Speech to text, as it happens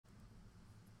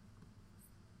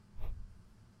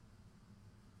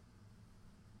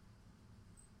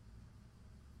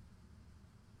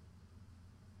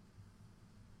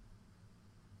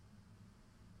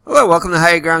Hello, welcome to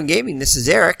Higher Ground Gaming. This is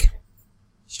Eric.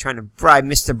 Just trying to bribe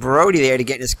Mr. Brody there to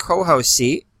get in his co-host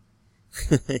seat.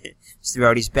 Mr.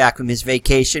 Brody's back from his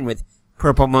vacation with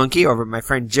Purple Monkey over at my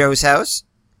friend Joe's house.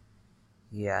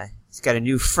 Yeah, he's got a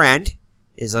new friend.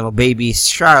 His little baby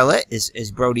Charlotte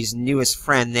is Brody's newest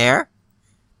friend there.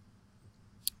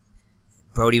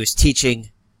 Brody was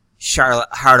teaching Charlotte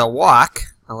how to walk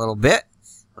a little bit.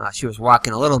 She was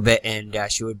walking a little bit, and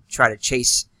she would try to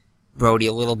chase Brody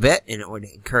a little bit, and it would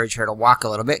encourage her to walk a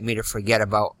little bit, made her forget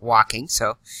about walking.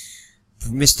 So,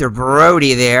 Mr.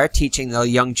 Brody there, teaching the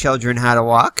young children how to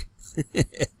walk.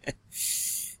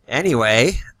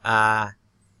 Anyway,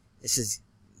 this has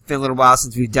been a little while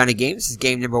since we've done a game. This is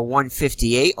game number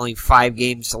 158. Only 5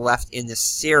 games left in this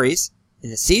series, in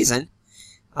the season.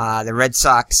 The Red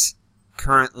Sox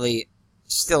currently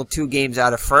still 2 games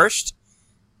out of first.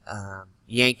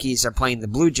 Yankees are playing the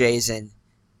Blue Jays, and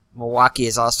Milwaukee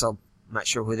is also, I'm not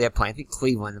sure who they're playing. I think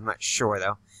Cleveland, I'm not sure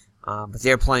though. But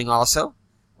they're playing also.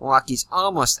 Milwaukee's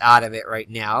almost out of it right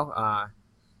now.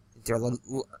 They're I'm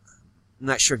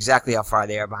not sure exactly how far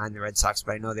they are behind the Red Sox,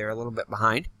 but I know they're a little bit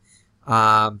behind.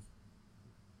 But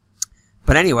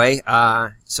anyway,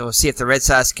 so we'll see if the Red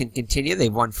Sox can continue.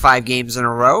 They've won 5 games in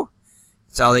a row.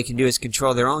 So all they can do is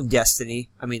control their own destiny.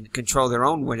 Control their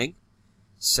own winning.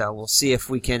 So we'll see if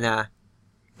we can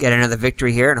get another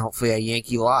victory here, and hopefully a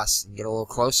Yankee loss and get a little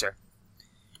closer.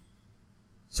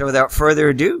 So without further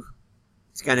ado,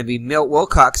 it's going to be Milt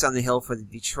Wilcox on the hill for the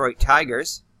Detroit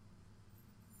Tigers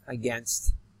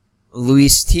against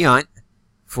Luis Tiant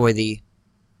for the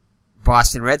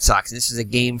Boston Red Sox. And this is a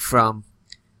game from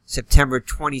September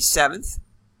 27th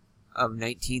of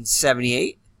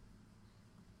 1978.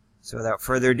 So without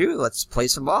further ado, let's play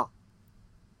some ball.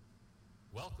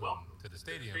 Welcome to the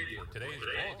stadium for today's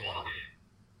ball game.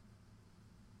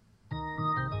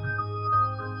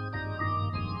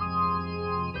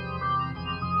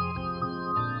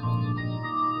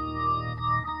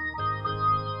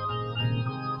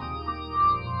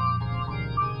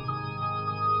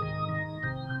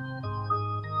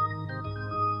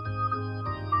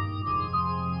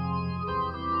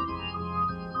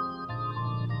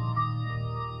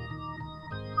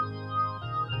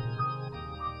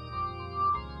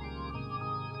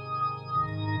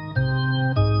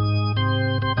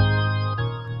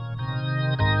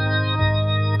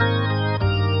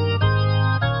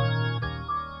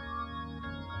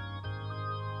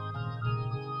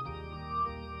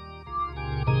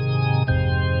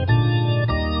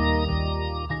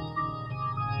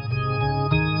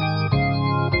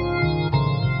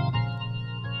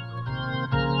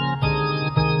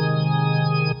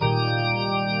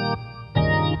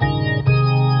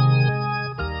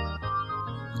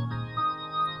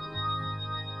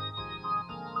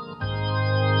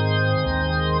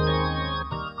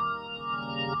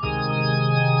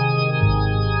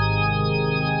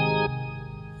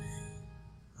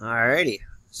 Alrighty,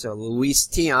 so Luis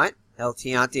Tiant, El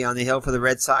Tiante on the hill for the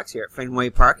Red Sox here at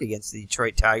Fenway Park against the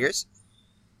Detroit Tigers.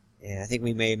 And I think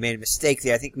we may have made a mistake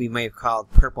there. I think we may have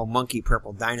called Purple Monkey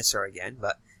Purple Dinosaur again,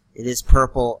 but it is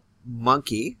Purple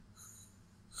Monkey.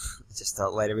 Just to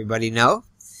let everybody know,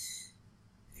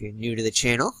 if you're new to the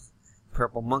channel,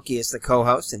 Purple Monkey is the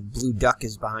co-host, and Blue Duck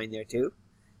is behind there too.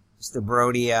 Mr.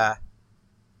 Brody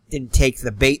didn't take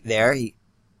the bait there.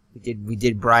 We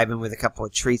did bribe him with a couple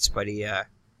of treats, but he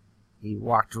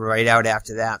walked right out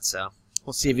after that, so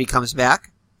we'll see if he comes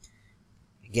back.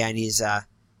 Again, he's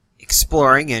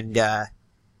exploring and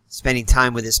spending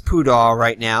time with his poodle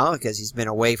right now because he's been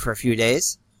away for a few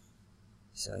days.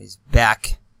 So he's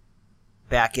back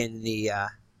at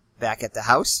the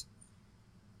house.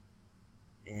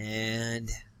 And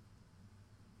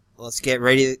let's get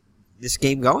ready this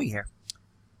game going here.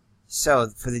 So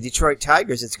for the Detroit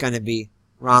Tigers, it's going to be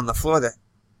Ron LaFleur, the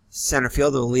center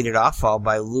fielder, will lead it off, followed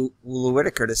by Lou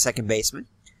Whitaker, the second baseman.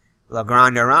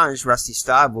 LeGrand Orange, Rusty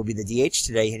Staub, will be the DH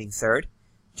today, hitting third.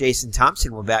 Jason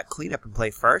Thompson will bat cleanup and play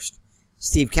first.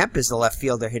 Steve Kemp is the left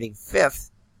fielder, hitting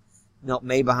fifth. Milt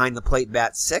May behind the plate,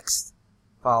 bats sixth,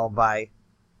 followed by,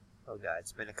 oh god,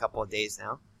 it's been a couple of days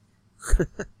now.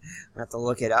 I have to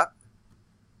look it up.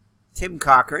 Tim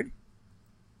Cochran,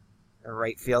 the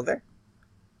right fielder,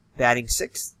 batting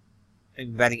sixth.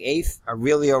 And batting eighth,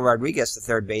 Aurelio Rodriguez, the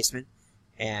third baseman,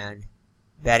 and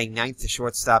batting ninth, the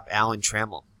shortstop, Alan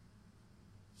Trammell.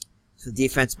 So the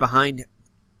defense behind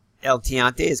El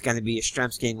Tiante is going to be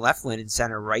Yastrzemski in left, Lynn in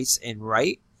center, Rice in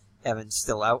right. Evans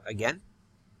still out again.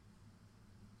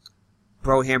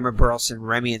 Brohammer, Burleson,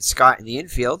 Remy, and Scott in the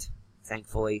infield.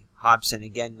 Thankfully, Hobson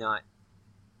again not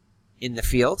in the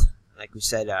field. Like we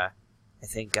said, I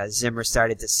think Zimmer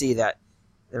started to see that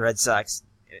the Red Sox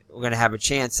we're going to have a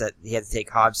chance that he had to take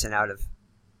Hobson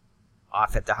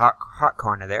off at the hot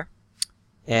corner there.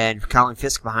 And Colin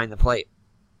Fisk behind the plate.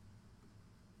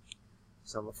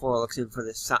 So before looks in for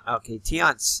the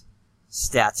Tiant's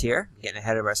stats here. Getting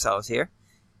ahead of ourselves here.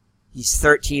 He's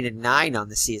 13-9 on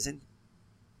the season.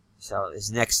 So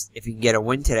his next, if he can get a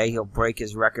win today, he'll break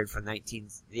his record for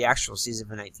the actual season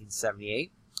for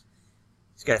 1978.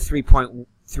 He's got a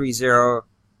 3.30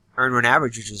 earned run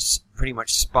average, which is pretty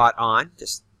much spot on,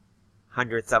 just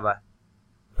 100th of a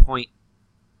point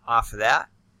off of that.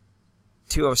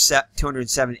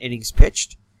 207 innings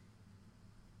pitched,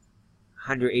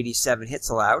 187 hits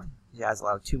allowed. He has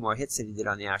allowed 2 more hits than he did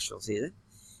on the actual season.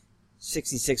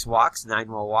 66 walks, 9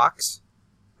 more walks,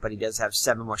 but he does have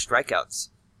 7 more strikeouts.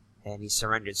 And he's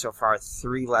surrendered so far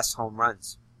 3 less home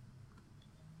runs.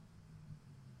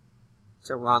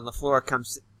 So Ron LaFleur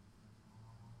comes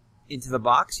into the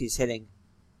box. He's hitting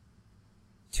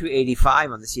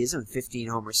 .285 on the season with 15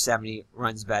 homers, 70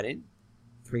 runs batted in.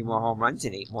 3 more home runs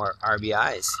and 8 more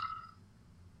RBIs.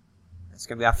 That's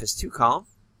going to be off his 2 column.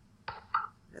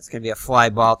 That's going to be a fly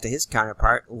ball to his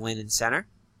counterpart, Lynn in center.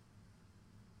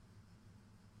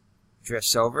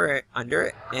 Drifts over, under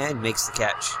it, and makes the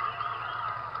catch.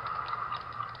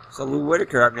 So Lou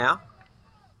Whitaker up now.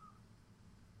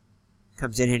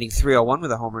 Comes in hitting .301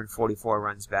 with a homer and 44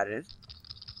 runs batted in. It's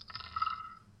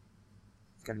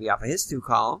going to be off of his 2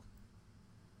 column.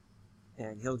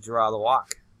 And he'll draw the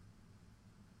walk.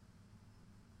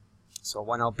 So a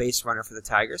 1-out base runner for the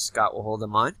Tigers. Scott will hold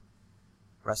him on.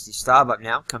 Rusty Staub up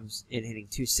now. Comes in hitting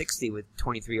 .260 with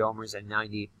 23 homers and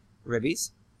 90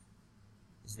 ribbies.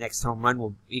 His next home run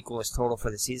will equal his total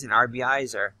for the season.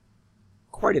 RBIs are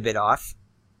quite a bit off.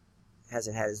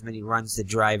 Hasn't had as many runs to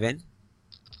drive in.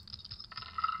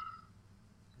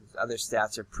 His other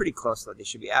stats are pretty close, though. They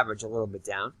should be average, a little bit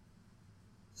down.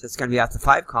 So it's going to be off the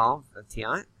 5 column of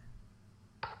Tiant.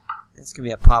 It's going to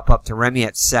be a pop-up to Remy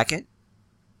at second.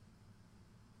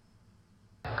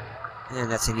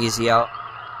 And that's an easy out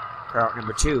for out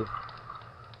number 2.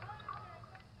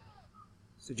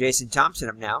 So Jason Thompson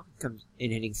up now. Comes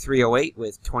in hitting .308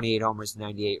 with 28 homers and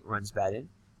 98 runs batted in.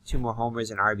 2 more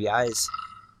homers and RBIs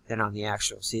than on the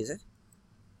actual season.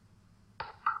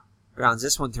 Grounds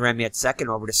this one to Remy at second,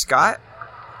 over to Scott.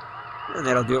 And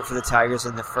that'll do it for the Tigers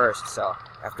in the first. So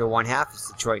after 1/2,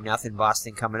 it's Detroit nothing,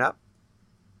 Boston coming up.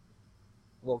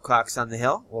 Wilcox on the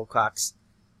hill. Wilcox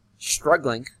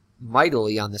struggling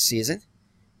mightily on the season.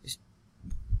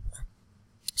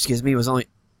 Excuse me, was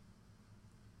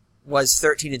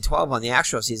 13-12 on the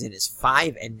actual season. Is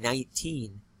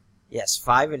 5-19. Yes,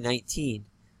 5-19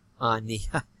 on the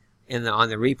on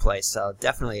the replay. So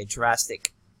definitely a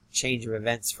drastic change of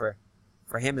events for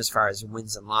him as far as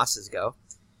wins and losses go.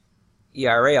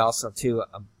 ERA also too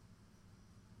about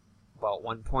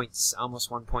almost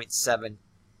 1.7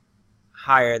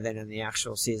 higher than in the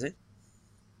actual season.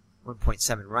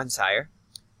 1.7 runs higher.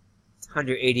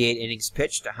 188 innings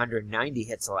pitched, 190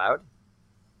 hits allowed,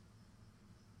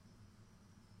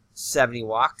 70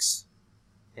 walks,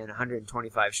 and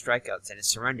 125 strikeouts, and has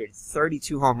surrendered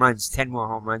 32 home runs, 10 more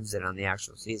home runs than on the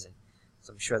actual season.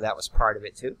 So I'm sure that was part of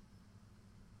it too.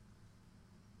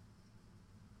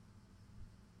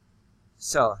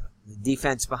 So the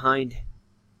defense behind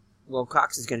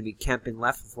Wilcox is going to be Kemp in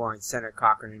left, Floor in center,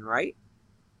 Cochran in right,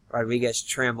 Rodriguez,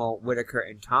 Trammell, Whitaker,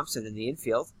 and Thompson in the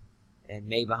infield, and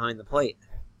May behind the plate.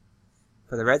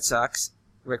 For the Red Sox,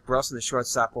 Rick Burleson, the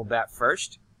shortstop, will bat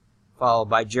first, followed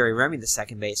by Jerry Remy, the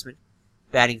second baseman.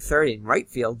 Batting third in right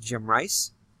field, Jim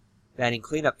Rice. Batting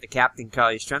cleanup, the captain,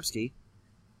 Carl Yastrzemski.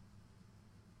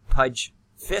 Pudge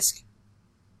Fisk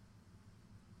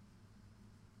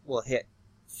will hit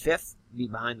fifth, be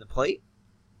behind the plate.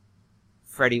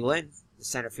 Freddie Lynn, the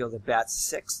center fielder, bats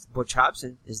sixth. Butch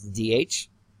Hobson is the DH.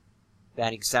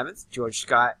 Batting seventh, George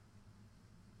Scott,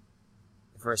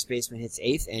 the first baseman, hits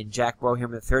eighth, and Jack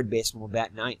Broham, the third baseman, will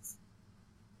bat ninth.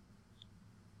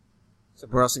 So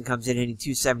Burleson comes in hitting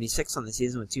 .276 on the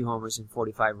season with 2 homers and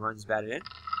 45 runs batted in.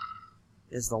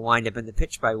 This is the windup in the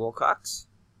pitch by Wilcox.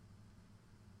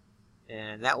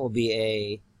 And that will be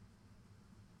a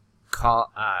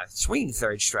swinging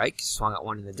third strike. Swung at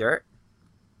one in the dirt,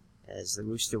 as the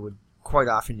Rooster would quite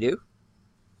often do,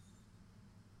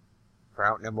 for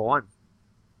out number 1.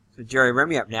 So Jerry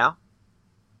Remy up now.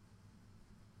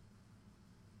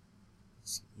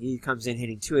 He comes in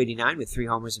hitting .289 with 3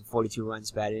 homers and 42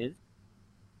 runs batted in.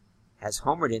 Has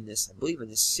homered in this, I believe, in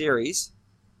this series.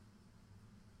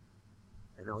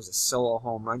 And it was a solo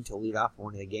home run to lead off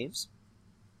one of the games.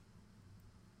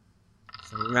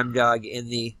 So Remdog in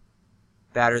the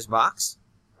batter's box.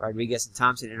 Rodriguez and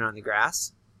Thompson in on the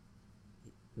grass.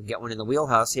 We'll get one in the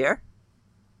wheelhouse here.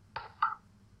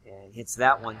 And hits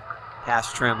that one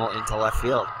past Trammell into left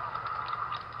field.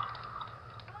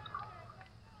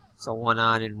 So 1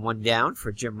 on and 1 down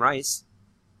for Jim Rice.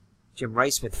 Jim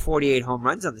Rice with 48 home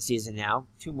runs on the season now,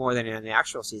 2 more than in the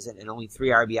actual season, and only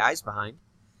 3 RBIs behind.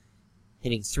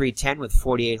 Hitting .310 with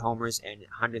 48 homers and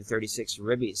 136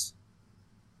 ribbies.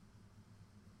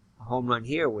 A home run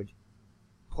here would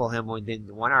pull him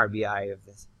within 1 RBI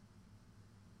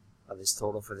of his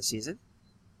total for the season.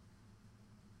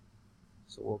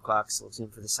 So Wilcox looks in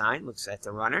for the sign, looks at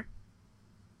the runner.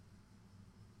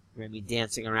 Remy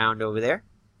dancing around over there.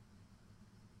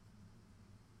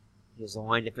 Here's the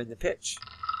windup in the pitch.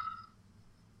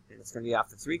 And it's going to be off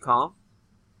the 3 column.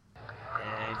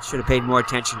 And should have paid more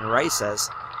attention to Rice as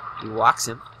he walks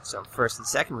him. So first and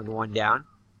second with 1 down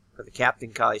for the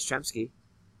captain, Kyle Yastrzemski.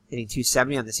 Hitting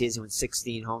 .270 on the season with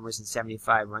 16 homers and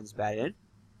 75 runs batted in.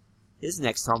 His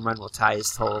next home run will tie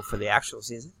his total for the actual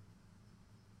season.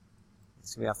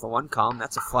 It's going to be off the 1 column.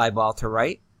 That's a fly ball to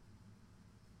right.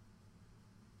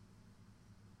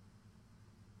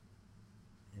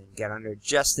 And get under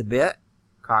just a bit.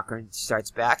 Cochran starts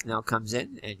back, now comes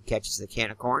in and catches the can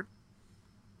of corn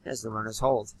as the runners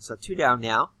hold. So 2 down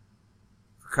now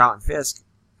for Carlton Fisk.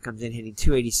 Comes in hitting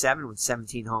 .287 with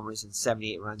 17 homers and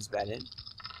 78 runs batted in.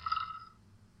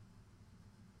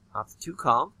 Off the 2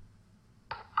 column.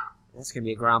 That's going to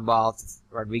be a ground ball to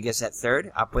Rodriguez at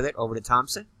third. Up with it, over to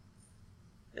Thompson.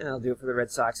 And that'll do it for the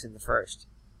Red Sox in the first.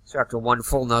 So after 1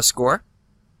 full, no score.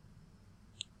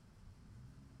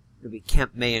 It'll be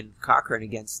Kemp, May, and Cochran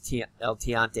against El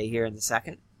Tiante here in the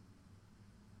second.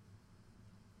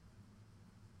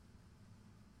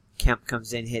 Kemp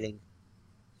comes in hitting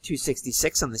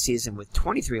 .266 on the season with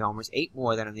 23 homers, 8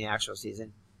 more than on the actual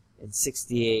season, and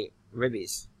 68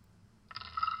 ribbies.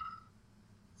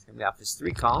 It's going to be off his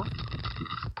 3 column.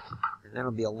 And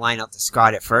that'll be a line out to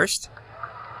Scott at first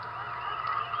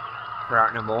for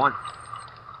out number 1.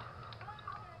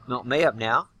 Milt May up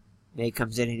now. May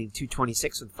comes in hitting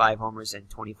 .226 with 5 homers and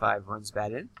 25 runs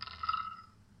batted in.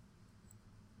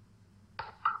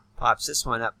 Pops this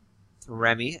one up to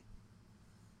Remy.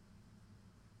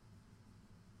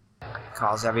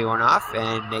 Calls everyone off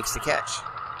and makes the catch.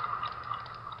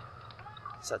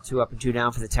 So 2 up and 2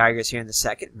 down for the Tigers here in the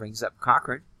second. Brings up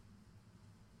Cochran.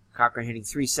 Cochran hitting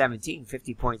 .317,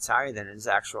 50 points higher than his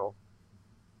actual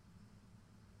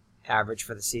average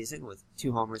for the season with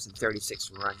 2 homers and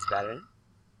 36 runs batted in.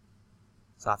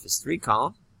 It's off his 3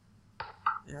 column.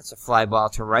 And that's a fly ball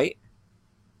to right.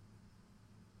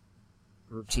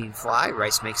 Routine fly.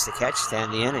 Rice makes the catch to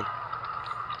end the inning.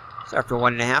 So after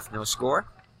 1.5, no score.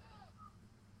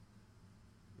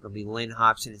 It'll be Lynn,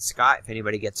 Hobson, and Scott if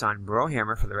anybody gets on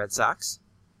Brohammer for the Red Sox.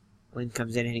 Lynn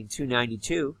comes in hitting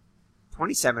 .292,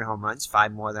 27 home runs,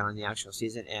 5 more than on the actual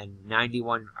season, and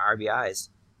 91 RBIs,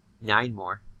 9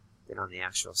 more than on the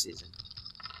actual season.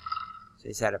 So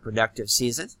he's had a productive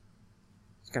season.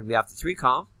 It's going to be off the 3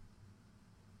 column.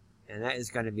 And that is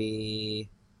going to be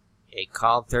a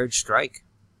called 3rd strike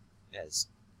as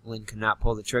Lynn could not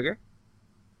pull the trigger.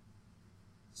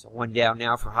 So 1 down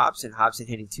now for Hobson. Hobson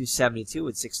hitting .272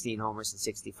 with 16 homers and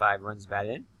 65 runs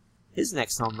batted in. His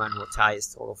next home run will tie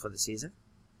his total for the season.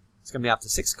 It's going to be off the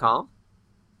 6th column.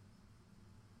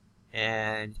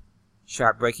 And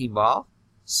sharp breaking ball.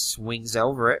 Swings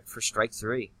over it for strike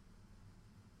 3.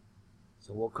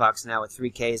 So Wilcox now with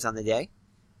 3 Ks on the day.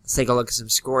 Let's take a look at some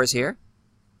scores here.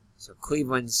 So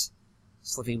Cleveland's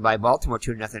slipping by Baltimore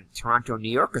 2-0. Toronto and New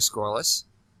York are scoreless.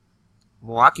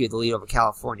 Milwaukee with the lead over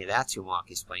California. That's who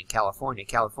Milwaukee's playing. California.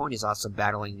 California's also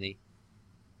battling the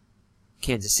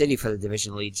Kansas City for the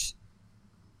division leads.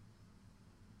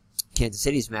 Kansas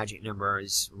City's magic number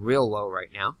is real low right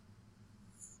now.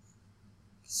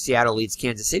 Seattle leads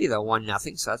Kansas City, though,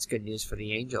 1-0, so that's good news for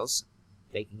the Angels.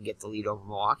 They can get the lead over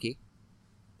Milwaukee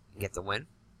and get the win.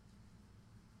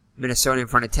 Minnesota in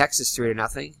front of Texas,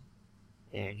 3-0.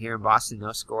 And here in Boston,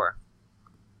 no score.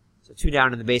 So 2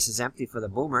 down and the base is empty for the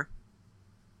Boomer.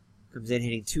 Comes in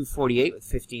hitting .248 with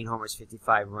 15 homers,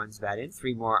 55 runs batted in.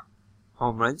 3 more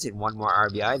home runs and 1 more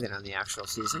RBI than on the actual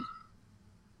season.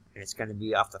 And it's going to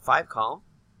be off the 5 column.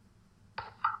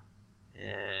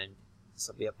 And this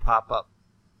will be a pop-up.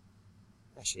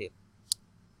 Actually,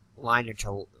 a liner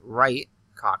to right.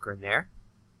 Cochran there.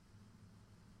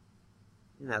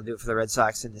 And that'll do it for the Red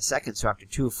Sox in the second. So after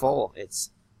 2 full,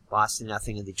 it's Boston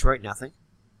 0 and Detroit 0.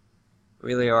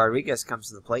 Aurelio Rodriguez comes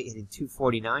to the plate, hitting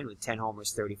 .249 with 10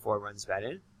 homers, 34 runs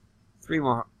batted in. 3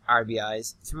 more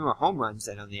RBIs, 3 more home runs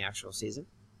than on the actual season.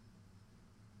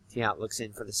 Tiant looks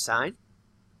in for the sign.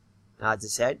 Nods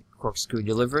his head, corkscrew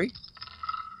delivery.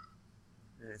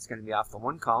 And it's going to be off the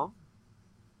 1 column.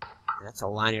 And that's a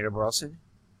liner to Burleson.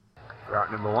 for out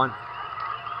number 1.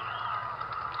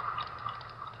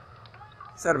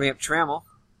 So that'll bring up Trammell.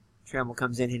 Trammell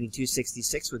comes in hitting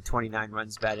 .266 with 29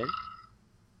 runs batted in.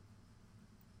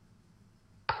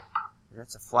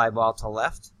 That's a fly ball to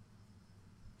left.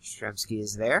 Yastrzemski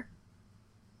is there.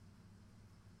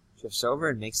 Drifts over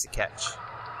and makes the catch.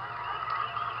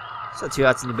 So 2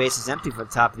 outs and the base is empty for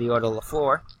the top of the order,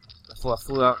 LaFleur. LaFleur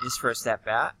flew out in his first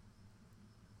at-bat.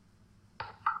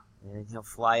 And he'll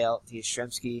fly out to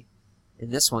Yastrzemski in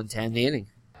this one to end the inning.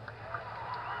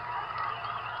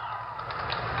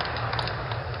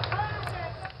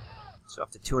 So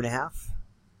up to 2.5.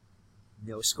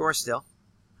 No score still.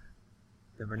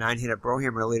 Number 9 hitter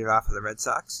Brohammer to lead it off for the Red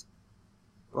Sox.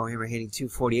 Brohammer hitting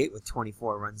 .248 with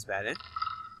 24 runs batted.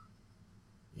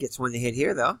 Gets one to hit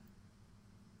here, though.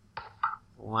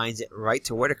 Lines it right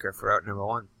to Whitaker for out number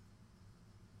 1.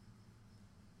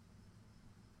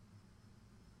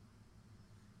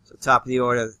 So top of the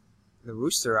order, the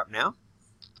Rooster up now.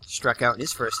 Struck out in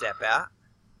his first at-bat.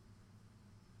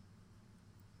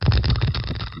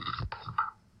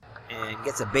 And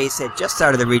gets a base hit just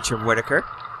out of the reach of Whitaker.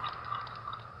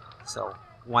 So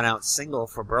 1 out single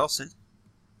for Burleson.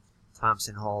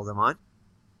 Thompson hauled him on.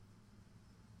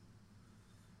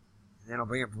 And that'll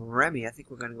bring up Remy. I think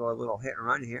we're going to go a little hit and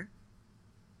run here.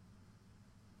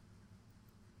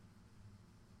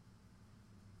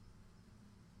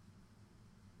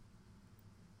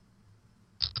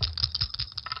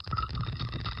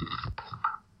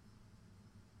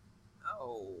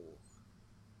 Oh.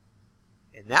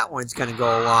 And that one's going to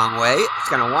go a long way. It's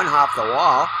going to one-hop the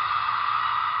wall.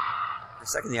 For a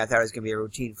second there, I thought it was going to be a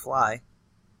routine fly.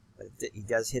 But he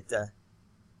does hit the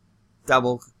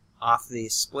double off the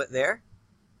split there.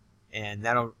 And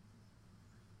that'll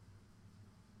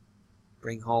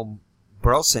bring home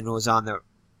Burleson, who was on the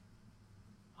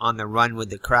run with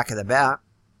the crack of the bat.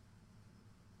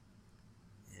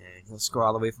 And he'll score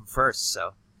all the way from first.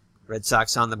 So Red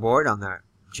Sox on the board on the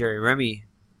Jerry Remy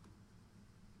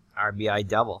RBI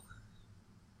double.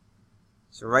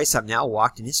 So Rice up now,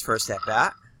 walked in his first at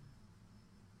bat.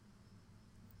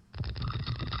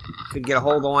 Couldn't get a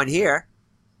hold of one here.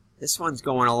 This one's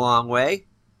going a long way.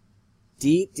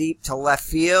 Deep, deep to left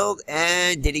field.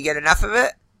 And did he get enough of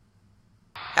it?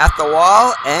 At the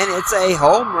wall. And it's a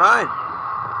home run.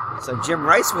 So Jim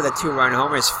Rice with a 2-run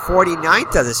homer is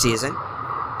 49th of the season.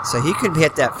 So he could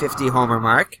hit that 50-homer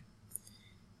mark.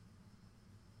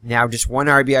 Now just 1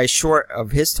 RBI short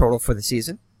of his total for the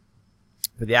season.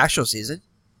 For the actual season.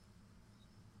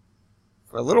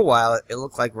 For a little while, it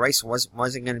looked like Rice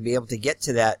wasn't going to be able to get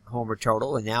to that homer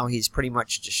total, and now he's pretty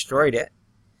much destroyed it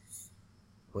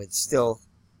with still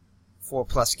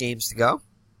 4+ games to go.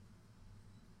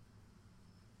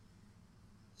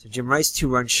 So Jim Rice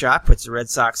 2-run shot puts the Red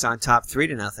Sox on top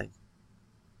 3-0.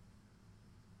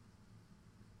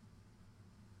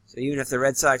 So even if the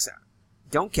Red Sox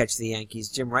don't catch the Yankees,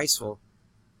 Jim Rice will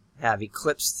have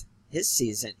eclipsed his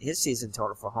season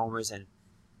total for homers and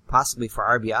possibly for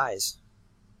RBIs.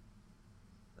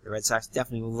 The Red Sox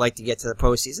definitely would like to get to the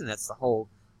postseason. That's the whole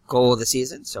goal of the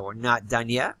season. So we're not done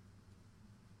yet.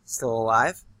 Still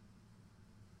alive.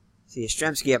 See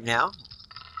Yastrzemski up now.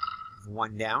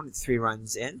 1 down, 3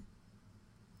 runs in.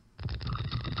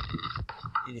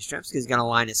 And Yastrzemski is going to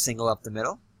line a single up the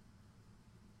middle.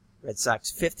 Red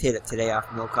Sox 5th hit it today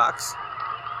off Wilcox.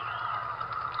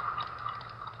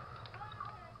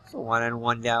 So 1 on and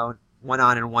 1 down. 1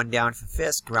 on and 1 down for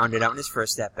Fisk. Grounded out in his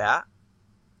first at bat.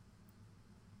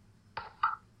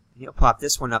 He'll pop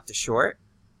this one up to short.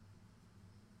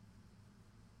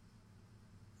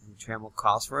 And Trammell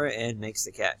calls for it and makes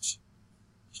the catch.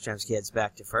 Yastrzemski heads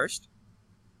back to first.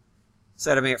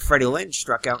 So to make it Freddie Lynch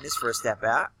struck out in his first at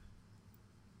bat.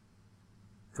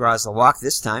 Draws the walk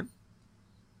this time.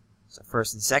 So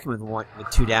first and second with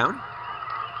 2 down.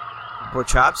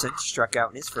 Butch Hobson struck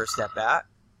out in his first at bat.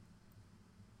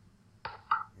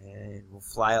 And we'll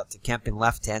fly out to Kemp in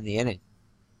left to end the inning.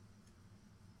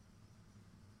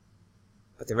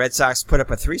 But the Red Sox put up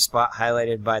a 3 spot,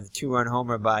 highlighted by the 2-run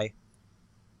homer by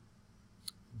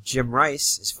Jim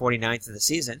Rice, his 49th of the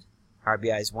season.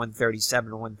 RBIs 137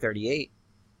 to 138.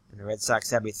 And the Red Sox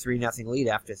have a 3-0 lead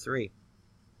after 3.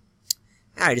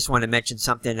 And I just want to mention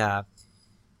something a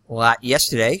lot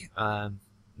yesterday.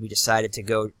 We decided to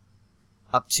go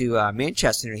up to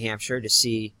Manchester, New Hampshire to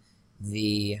see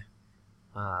the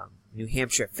New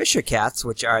Hampshire Fisher Cats,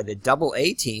 which are the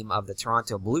AA team of the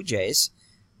Toronto Blue Jays.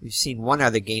 We've seen one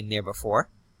other game there before.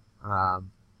 Got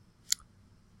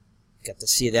to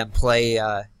see them play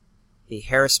the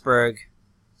Harrisburg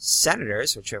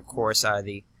Senators, which of course are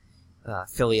the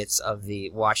affiliates of the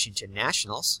Washington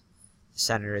Nationals. The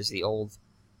Senators, the old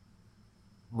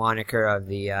moniker of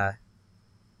the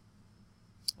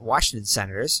Washington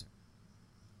Senators.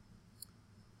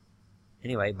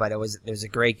 Anyway, but it was a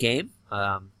great game.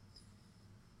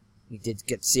 We did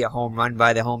get to see a home run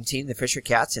by the home team, the Fisher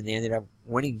Cats, and they ended up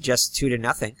winning just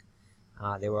 2-0.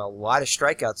 There were a lot of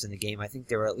strikeouts in the game. I think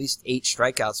there were at least 8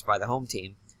 strikeouts by the home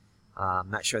team. I'm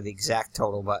not sure the exact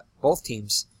total, but both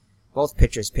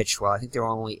pitchers pitched well. I think there were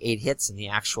only 8 hits in the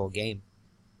actual game.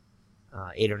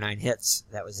 8 or 9 hits.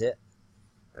 That was it.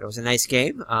 But it was a nice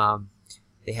game.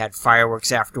 They had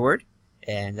fireworks afterward,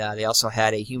 and they also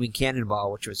had a human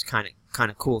cannonball, which was kind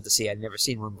of cool to see. I'd never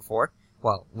seen one before.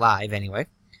 Well, live anyway.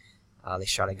 They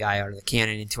shot a guy out of the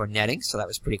cannon into a netting, so that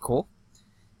was pretty cool.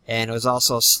 And it was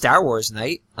also Star Wars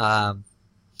night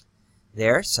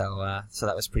there, so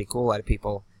that was pretty cool. A lot of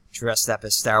people dressed up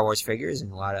as Star Wars figures,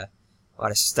 and a lot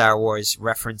of Star Wars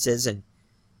references and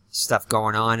stuff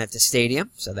going on at the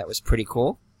stadium, so that was pretty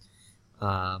cool.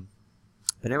 But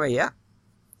anyway, yeah,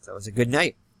 so it was a good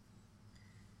night.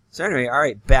 So anyway, all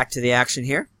right, back to the action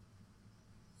here.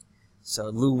 So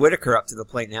Lou Whitaker up to the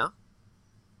plate now.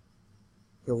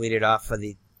 He'll lead it off for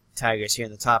the Tigers here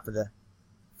in the top of the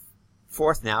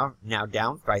 4th now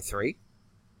down by 3.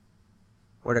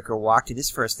 Whitaker walked in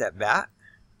his first at bat.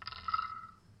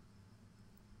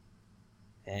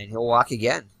 And he'll walk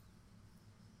again.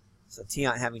 So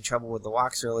Tiant having trouble with the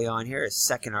walks early on here. Is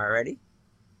second already.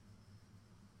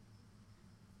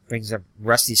 Brings up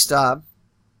Rusty Staub.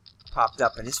 Popped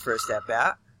up in his first at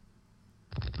bat.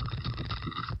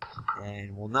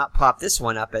 And will not pop this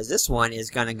one up, as this one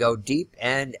is going to go deep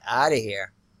and out of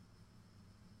here.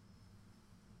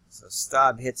 So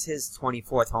Staub hits his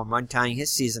 24th home run, tying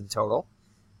his season total,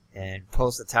 and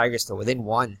pulls the Tigers to within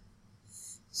 1.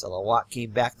 So the walk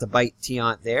came back to bite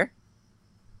Tiant there,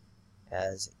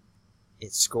 as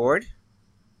it scored,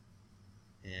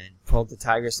 and pulled the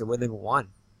Tigers to within 1.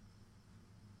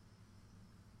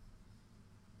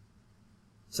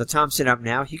 So Thompson up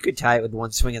now. He could tie it with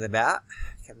one swing of the bat.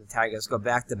 Can the Tigers go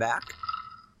back to back?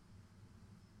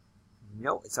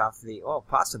 No, it's off the,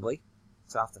 possibly.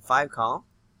 It's off the 5 column.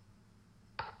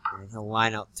 And he'll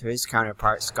line out to his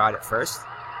counterpart, Scott, at first.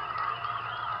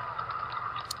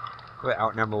 We're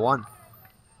out number 1.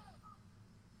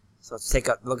 So let's take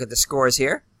a look at the scores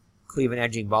here. Cleveland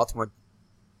edging Baltimore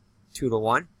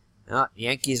 2-1. The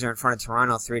Yankees are in front of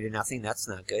Toronto 3-0. That's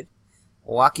not good.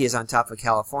 Milwaukee is on top of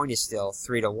California still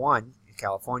 3-1.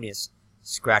 California's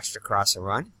scratched across a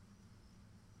run.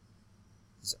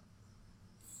 So,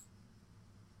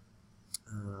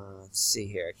 let's see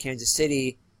here. Kansas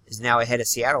City is now ahead of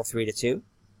Seattle 3-2.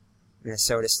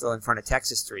 Minnesota is still in front of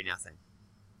Texas 3-0.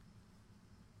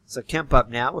 So Kemp up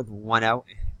now with 1 out.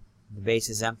 The base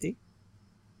is empty.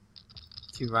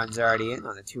 2 runs already in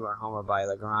on the 2-run homer by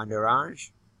Legrand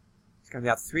Orange. It's going to be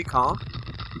out the 3 column.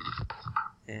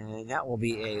 And that will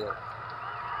be a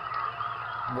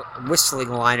whistling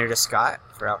liner to Scott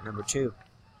for out number 2.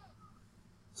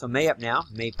 So May up now.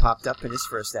 May popped up in his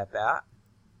first at bat.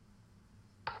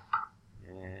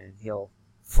 And he'll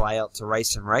fly out to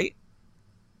Rice and right.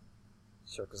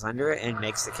 Circles under it and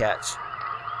makes the catch.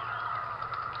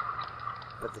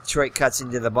 But Detroit cuts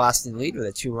into the Boston lead with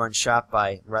a 2-run shot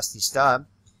by Rusty Staub.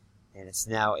 And it's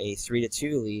now a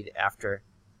 3-2 lead after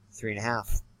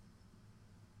 3.5.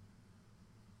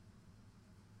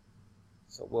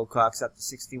 So Wilcox up to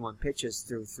 61 pitches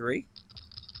through 3.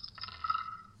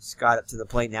 Scott up to the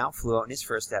plate now. Flew out in his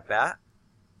first at bat.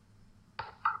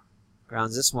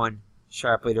 Grounds this one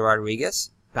sharply to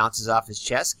Rodriguez. Bounces off his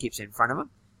chest. Keeps it in front of him.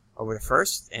 Over to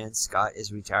first. And Scott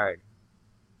is retired.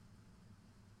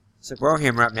 So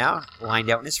Brohammer up now. Lined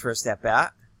out in his first at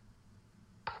bat.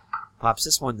 Pops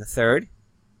this one to third.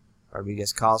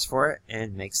 Rodriguez calls for it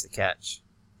and makes the catch.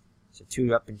 So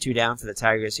 2 up and 2 down for the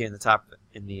Tigers here in the top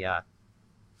in the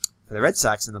for the Red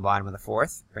Sox in the bottom of the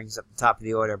 4th. Brings up the top of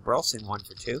the order Burleson 1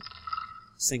 for 2.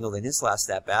 Singled in his last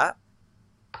at bat.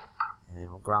 And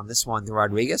we'll ground this one to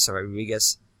Rodriguez. So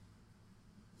Rodriguez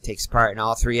takes part in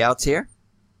all 3 outs here.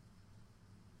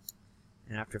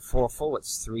 And after 4 full,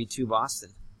 it's 3-2 Boston.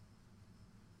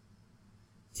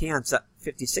 Tiant's up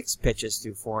 56 pitches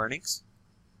through 4 innings.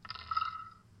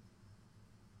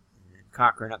 And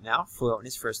Cochran up now. Flew out in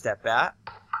his first at bat.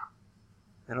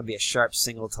 That'll be a sharp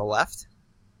single to left.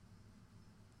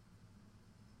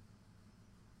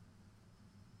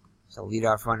 So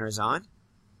leadoff runner is on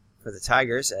for the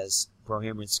Tigers as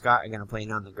Brohammer and Scott are going to play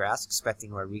in on the grass,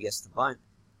 expecting Rodriguez to bunt.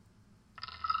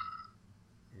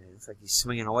 And it looks like he's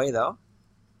swinging away, though.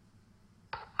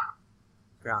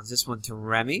 Grounds this one to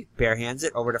Remy. Barehands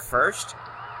it over to first.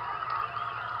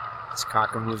 As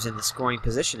Cochran moves in the scoring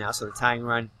position now, so the tying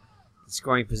run in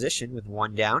scoring position with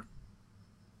 1 down.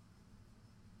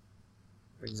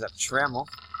 Brings up Trammell.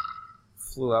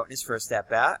 Flew out in his first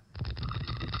at-bat.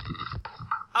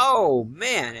 Oh,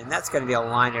 man, and that's going to be a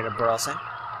liner to Burleson.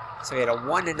 So he had a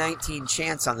 1-19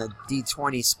 chance on the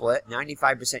D20 split.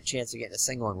 95% chance of getting a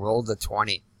single and rolled to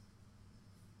 20.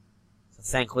 So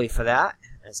thankfully for that,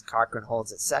 as Cochran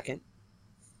holds at second.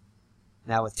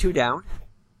 Now with 2 down,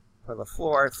 for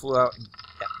LaFleur, it flew out and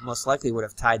most likely would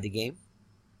have tied the game.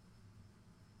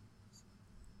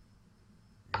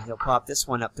 And he'll pop this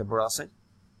one up to Burleson,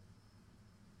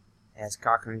 as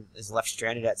Cochran is left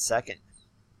stranded at second.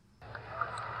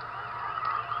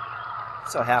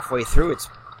 So halfway through, it's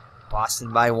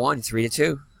Boston by 1,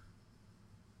 3-2.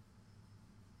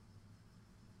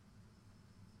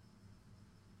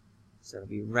 So it'll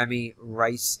be Remy,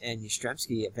 Rice, and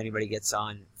Yastrzemski if anybody gets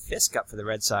on Fisk up for the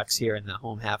Red Sox here in the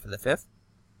home half of the 5th.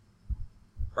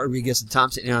 Rodriguez and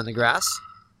Thompson in on the grass.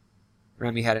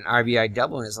 Remy had an RBI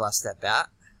double in his last at-bat.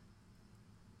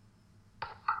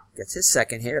 Gets his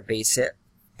second hit, a base hit,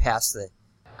 past the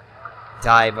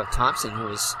dive of Thompson, who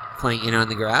was playing in on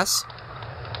the grass.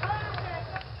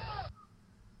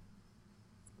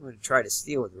 I'm going to try to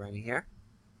steal with Remy here.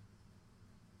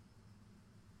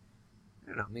 I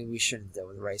don't know, maybe we shouldn't go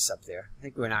with Rice up there. I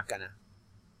think we're not going to.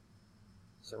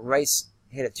 So Rice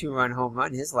hit a 2-run home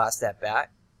run his last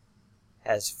at-bat.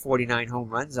 Has 49 home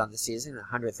runs on the season,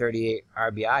 138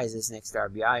 RBIs. His next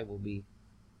RBI will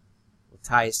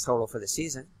tie his total for the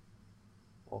season.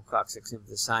 Wilcox looks in for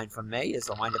the sign from May as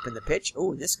they'll wind up in the pitch.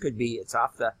 Oh, this could be, it's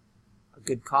off a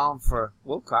good column for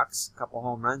Wilcox. A couple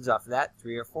home runs off of that,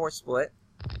 3 or 4 split.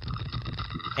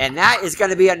 And that is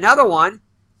going to be another one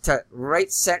to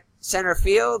right center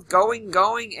field.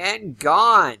 Going, and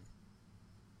gone.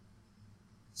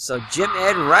 So Jim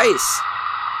Ed Rice,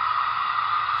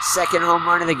 second home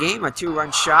run of the game, a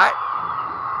 2-run shot.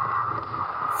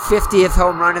 50th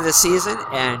home run of the season,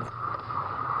 and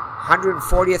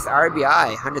 140th RBI,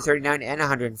 139 and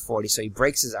 140. So he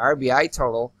breaks his RBI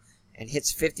total and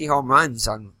hits 50 home runs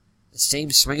on the same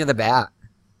swing of the bat.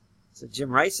 So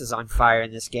Jim Rice is on fire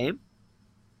in this game.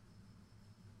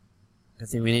 I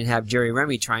think we didn't have Jerry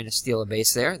Remy trying to steal a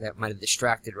base there. That might have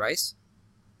distracted Rice.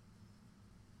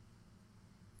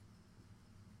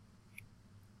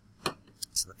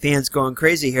 So the fans going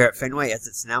crazy here at Fenway as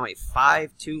it's now a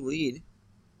 5-2 lead.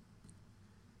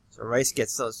 So Rice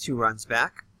gets those 2 runs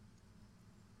back.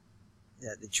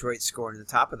 Detroit scored in the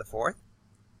top of the 4th.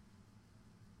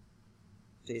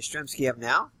 So Yastrzemski up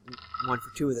now. 1 for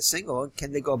 2 with a single.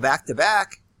 Can they go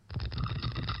back-to-back?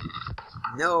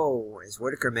 No, as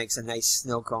Whitaker makes a nice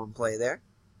snow cone play there.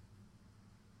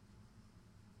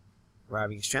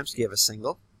 Robbing Yastrzemski of a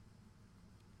single.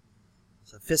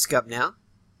 So Fisk up now.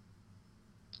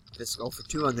 Fisk 0 for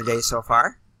 2 on the day so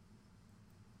far.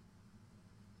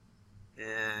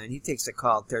 And he takes a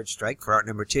called 3rd strike for out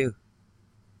number 2.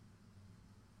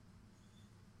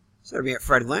 So it'll be at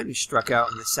Fred Lynn, who struck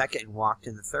out in the 2nd and walked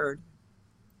in the 3rd.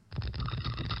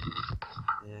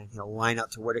 And he'll line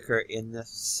up to Whitaker in the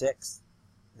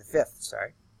 5th,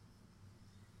 sorry.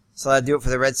 So that'll do it for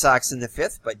the Red Sox in the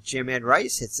 5th, but Jim Ed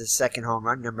Rice hits his 2nd home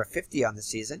run, number 50 on the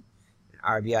season. And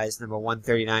RBI is number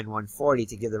 139, 140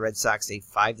 to give the Red Sox a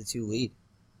 5-2 lead.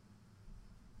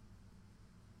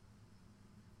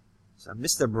 So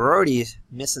Mr. Brody's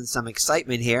missing some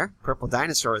excitement here. Purple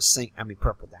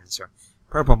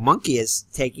Monkey is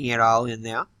taking it all in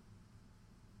there.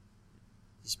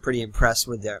 He's pretty impressed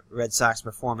with the Red Sox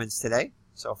performance today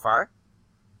so far.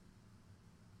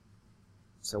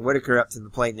 So Whitaker up to the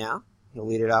plate now. He'll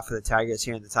lead it off for the Tigers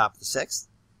here in the top of the 6th.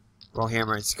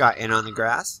 Bohammer and Scott in on the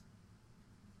grass.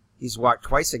 He's walked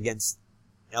twice against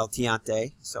El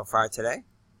Tiante so far today.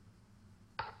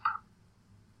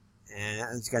 And that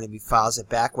one's going to be fouls it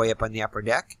back way up on the upper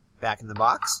deck. Back in the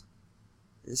box.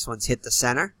 This one's hit the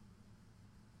center.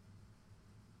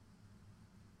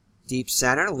 Deep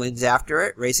center. Lynn's after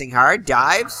it. Racing hard.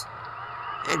 Dives.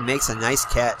 And makes a nice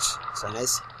catch. So a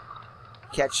nice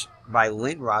catch by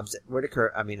Lynn. Robs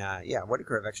Whitaker.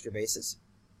 Whitaker of extra bases.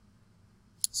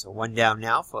 So 1 down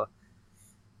now for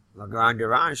Legrand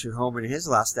Durange, who homered in his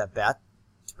last at bat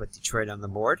to put Detroit on the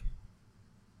board.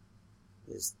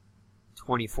 His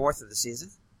 24th of the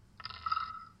season.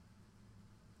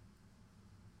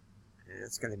 And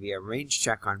it's going to be a range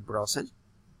check on Burleson.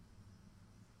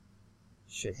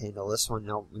 Should handle this one,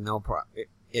 no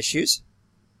issues.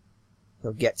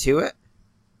 He'll get to it.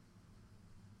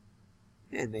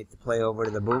 And make the play over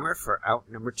to the Boomer for out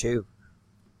number 2.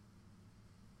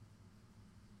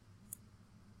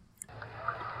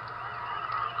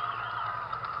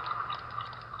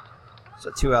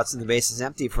 So 2 outs and the base is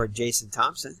empty for Jason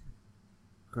Thompson.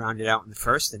 Grounded out in the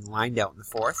 1st and lined out in the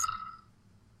 4th.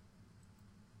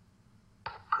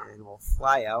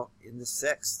 fly out in the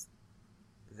 6th.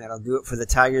 And that'll do it for the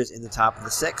Tigers in the top of the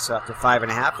 6th. So after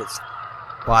 5.5, it's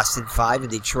Boston 5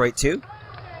 and Detroit 2.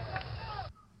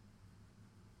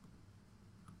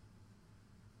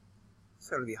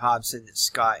 So it'll be Hobson,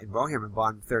 Scott, and Bohem in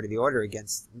bottom third of the order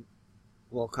against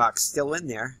Wilcox still in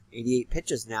there. 88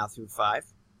 pitches now through 5.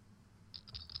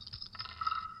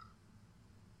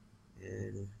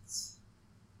 And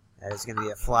that is going to be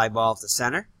a fly ball to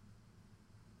center.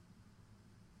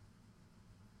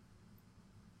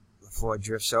 LaFleur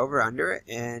drifts over under it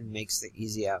and makes the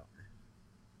easy out.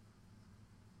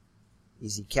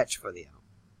 Easy catch for the out.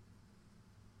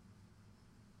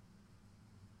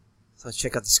 So let's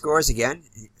check out the scores again.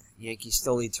 Yankees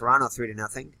still lead Toronto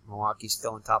 3-0. Milwaukee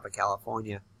still on top of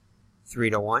California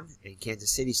 3-1. And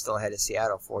Kansas City still ahead of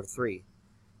Seattle 4-3.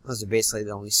 Those are basically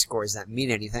the only scores that mean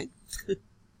anything.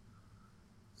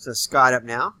 So Scott up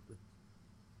now.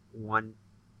 One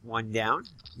down.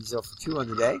 He's 0 for 2 on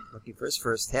the day. Looking for his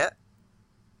first hit.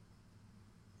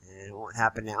 And it won't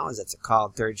happen now as that's a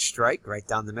called third strike right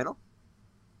down the middle.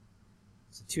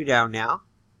 So 2 down now.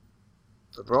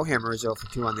 But Brohammer is 0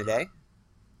 for 2 on the day.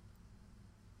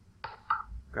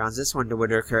 Grounds this one to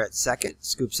Whitaker at second.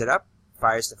 Scoops it up.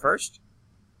 Fires to first.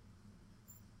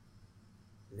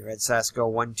 And the Red Sox go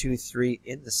 1-2-3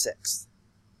 in the 6th.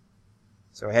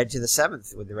 So ahead to the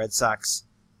 7th with the Red Sox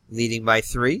leading by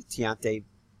 3. Tiant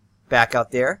back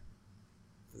out there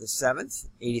for the 7th.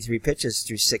 83 pitches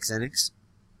through 6 innings.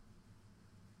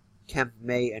 Kemp,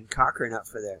 May, and Cochran up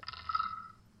for the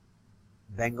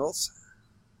Bengals.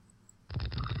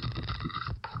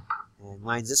 And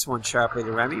lines this one sharply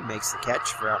to Remy. Makes the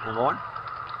catch for out number 1.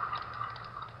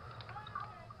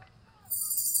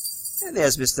 And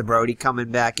there's Mr. Brody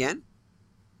coming back in.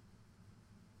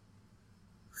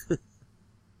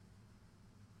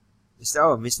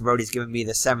 Mr. Brody's giving me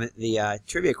the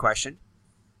trivia question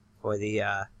for the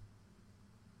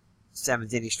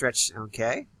 7th inning stretch.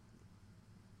 Okay.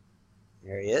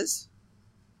 There he is.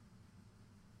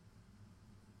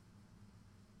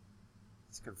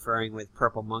 He's conferring with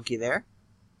Purple Monkey there.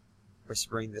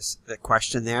 Whispering the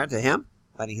question there to him.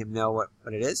 Letting him know what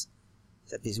it is.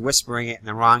 Except he's whispering it in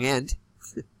the wrong end.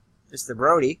 Mr.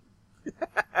 Brody.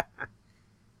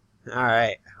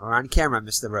 Alright. We're on camera,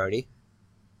 Mr. Brody.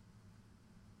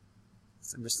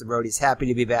 So Mr. Brody's happy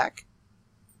to be back.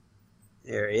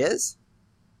 There he is.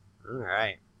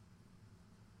 Alright.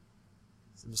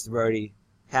 So Mr. Brody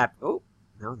happy. Oh,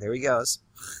 no, there he goes.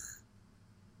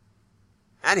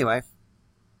 Anyway.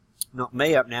 Milt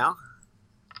May up now.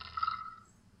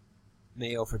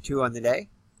 May 0 for 2 on the day.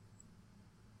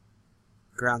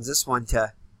 Grounds this one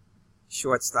to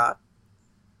shortstop.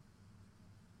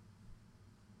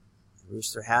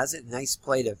 Rooster has it. Nice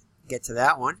play to get to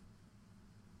that one.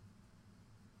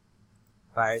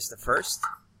 Fires the first.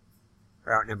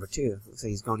 For out number 2. Looks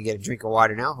like he's going to get a drink of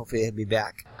water now. Hopefully he'll be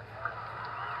back.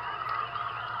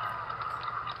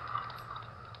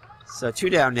 So 2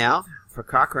 down now for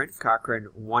Cochran. Cochran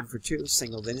 1 for 2.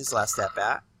 Singled in his last at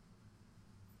bat.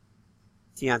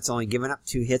 Tiant's only given up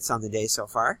 2 hits on the day so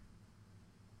far.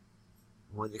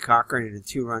 1 to Cochran and a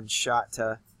 2-run shot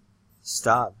to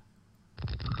Staub.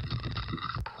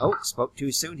 Oh, spoke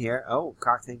too soon here. Oh,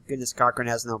 thank goodness Cochran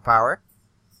has no power.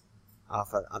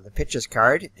 Off on the pitcher's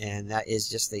card, and that is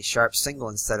just a sharp single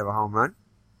instead of a home run.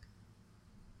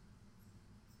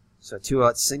 So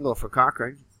 2-out single for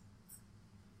Cochran.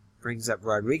 Brings up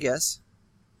Rodriguez.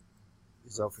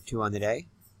 He's 0 for 2 on the day.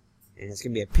 And it's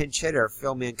going to be a pinch hitter.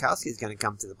 Phil Mankowski is going to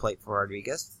come to the plate for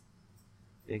Rodriguez.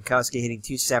 Mankowski hitting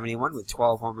 .271 with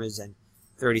 12 homers and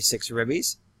 36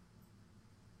 ribbies.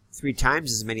 3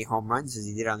 times as many home runs as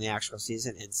he did on the actual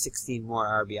season, and 16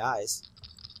 more RBIs.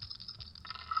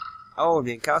 Oh,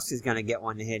 Mankowski's going to get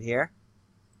one to hit here.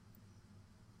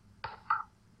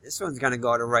 This one's going to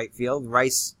go to right field.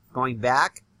 Rice going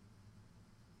back.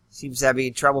 Seems to be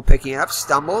in trouble picking it up.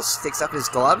 Stumbles, sticks up his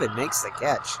glove, and makes the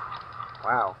catch.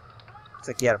 Wow. Looks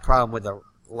like he had a problem with the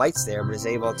lights there, but is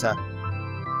able to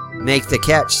make the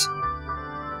catch.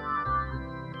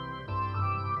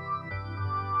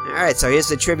 Alright, so here's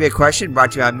the trivia question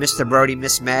brought to you by Mr. Brody,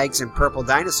 Miss Mags, and Purple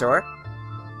Dinosaur.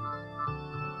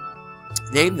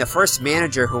 Name the first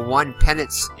manager who won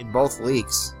pennants in both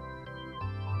leagues.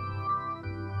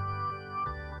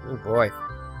 Oh boy.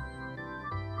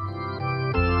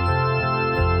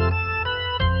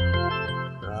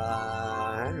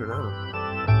 I don't know.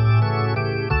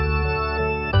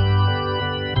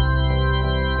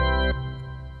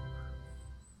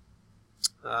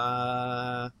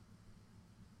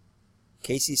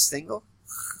 Casey Stengel?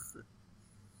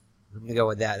 I'm going to go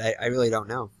with that. I really don't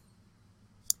know.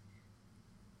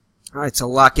 Alright, so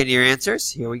lock in your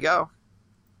answers. Here we go.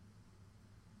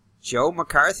 Joe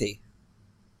McCarthy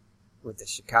with the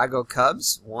Chicago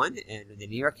Cubs, 1, and the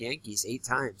New York Yankees, 8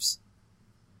 times.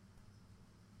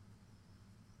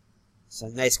 So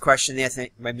nice question there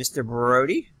by Mr.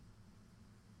 Brody.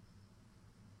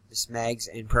 Miss Mags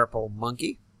and Purple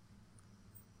Monkey.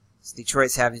 So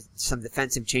Detroit's having some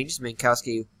defensive changes.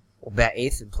 Mankowski will bat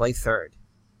 8th and play 3rd.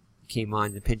 He came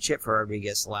on to pinch hit for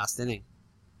Rodriguez last inning.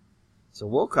 So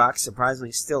Wilcox,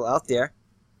 surprisingly, still out there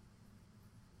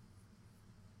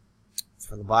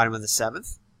for the bottom of the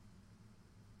 7th.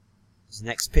 His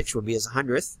next pitch will be his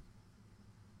 100th.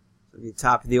 It'll be the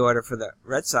top of the order for the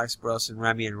Red Sox, Burleson,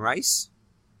 Remy, and Rice.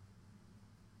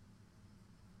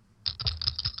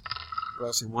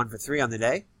 Burleson 1 for 3 on the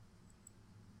day.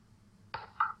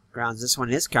 Grounds this one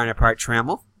his counterpart,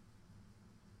 Trammell.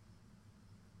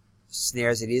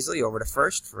 Snares it easily over to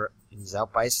first, and he's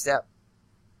out by a step.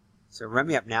 So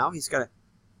Remy up now. He's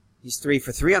 3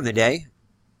 for 3 on the day.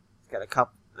 He's got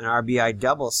an RBI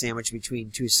double sandwiched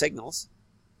between 2 signals.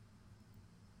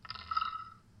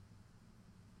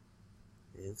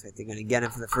 And looks like they're going to get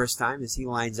him for the first time as he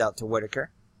lines out to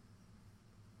Whitaker.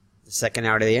 The second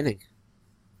out of the inning.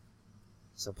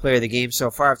 So player of the game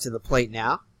so far up to the plate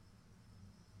now.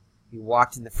 He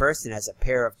walked in the first and has a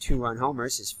pair of 2-run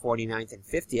homers, his 49th and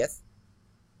 50th.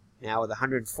 Now with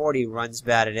 140 runs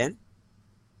batted in.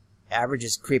 Average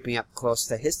is creeping up close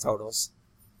to his totals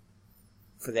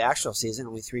for the actual season,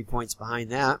 only 3 points behind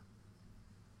that.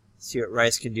 See what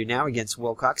Rice can do now against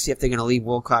Wilcox. See if they're going to leave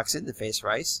Wilcox in to face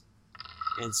Rice.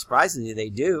 And surprisingly, they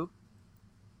do.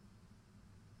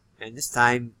 And this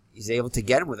time, he's able to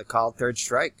get him with a called 3rd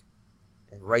strike.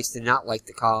 And Rice did not like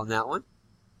the call on that one.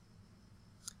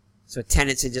 So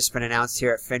attendance had just been announced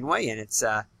here at Fenway, and it's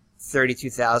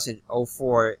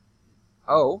 32,040.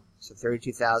 So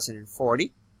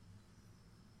 32,040.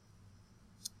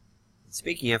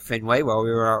 Speaking of Fenway, while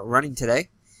we were out running today,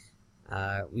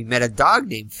 we met a dog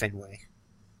named Fenway.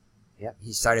 Yep,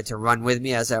 he started to run with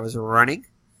me as I was running.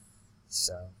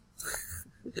 So,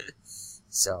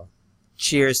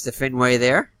 cheers to Fenway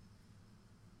there.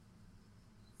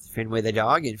 Fenway the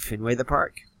dog and Fenway the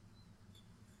park.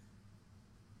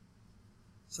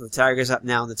 So the Tigers up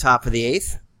now in the top of the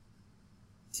 8th.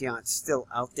 Tiant's still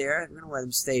out there. I'm going to let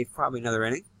him stay probably another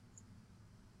inning.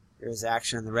 There's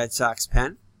action in the Red Sox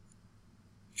pen.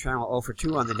 Trammell 0 for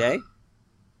 2 on the day.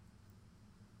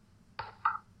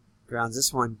 Grounds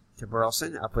this one to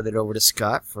Burleson. Up with it over to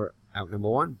Scott for out number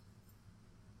 1.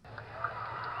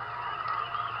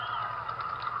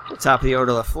 The top of the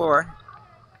order to the floor.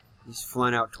 He's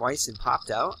flown out twice and popped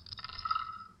out.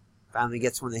 Finally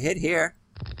gets one to hit here.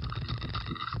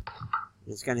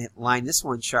 He's going to line this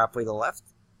one sharply to left.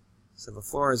 So the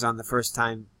floor is on the first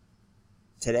time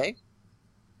today.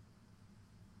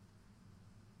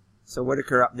 So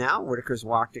Whitaker up now. Whitaker's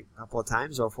walked a couple of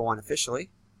times, 0 for 1 officially.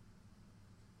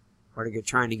 Whitaker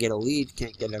trying to get a lead.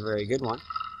 Can't get a very good one.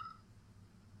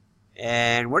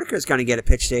 And Whitaker's going to get a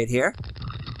pitch to hit here.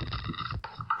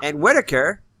 And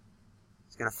Whitaker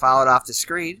is going to foul it off the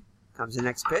screen. Comes the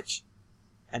next pitch.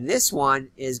 And this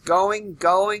one is going,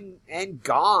 and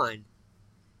gone.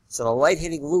 So the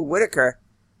light-hitting Lou Whitaker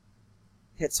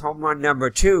hits home run number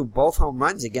 2. Both home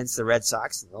runs against the Red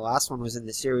Sox. The last one was in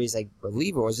the series, I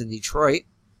believe it was in Detroit.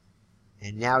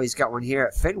 And now he's got one here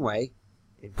at Fenway.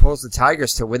 And pulls the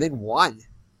Tigers to within 1.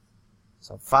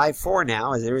 So 5-4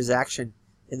 now, as there is action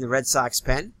in the Red Sox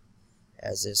pen.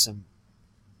 As there's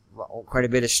quite a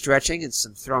bit of stretching and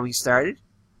some throwing started.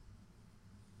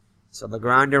 So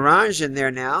Legrand Orange in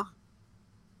there now.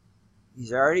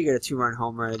 He's already got a 2-run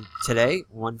homer today,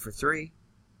 1 for 3.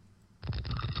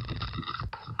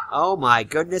 Oh my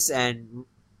goodness, and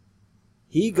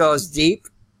he goes deep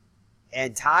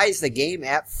and ties the game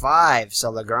at 5. So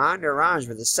Legrand Orange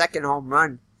with the second home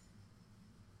run,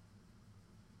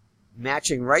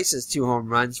 matching Rice's 2 home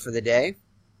runs for the day,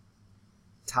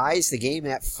 ties the game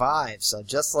at 5. So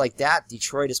just like that,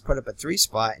 Detroit has put up a 3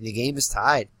 spot and the game is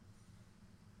tied.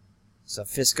 So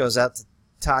Fisk goes out to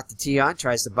talk to Tiant,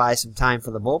 tries to buy some time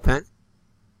for the bullpen.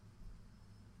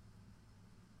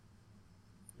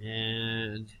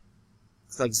 And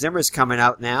looks like Zimmer's coming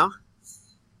out now.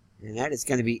 And that is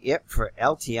going to be it for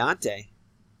El Tiante.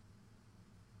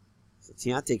 So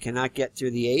Tiante cannot get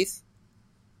through the 8th.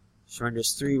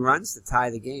 Surrenders 3 runs to tie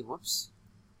the game. Whoops.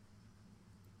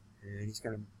 And he's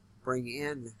going to bring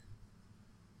in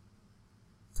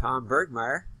Tom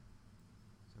Bergmeyer.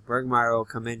 So Bergmeyer will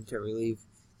come in to relieve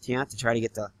Tiant to try to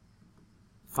get the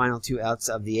final 2 outs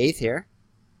of the 8th here.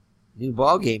 New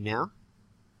ball game now.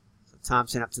 So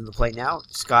Thompson up to the plate now.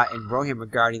 Scott and Broham are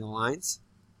guarding the lines.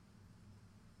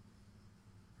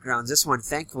 Grounds this one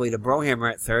thankfully to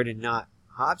Brohammer at 3rd and not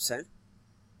Hobson.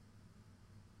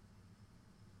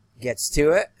 Gets to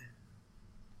it.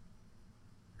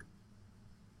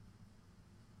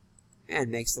 And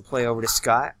makes the play over to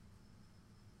Scott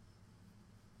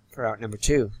for out number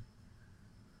 2.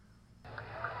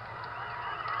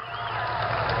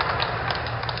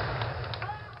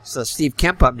 So Steve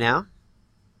Kemp up now.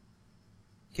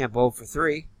 Kemp 0 for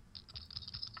 3.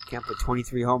 Kemp with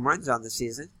 23 home runs on the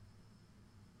season.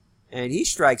 And he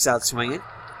strikes out swinging.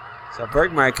 So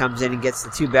Bergmeyer comes in and gets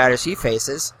the 2 batters he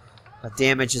faces. But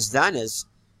damage is done as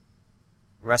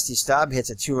Rusty Staub hits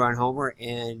a 2-run homer,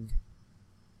 and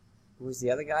who was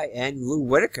the other guy? And Lou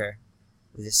Whitaker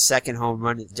with his second home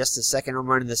run, just the second home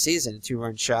run of the season, a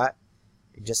 2-run shot.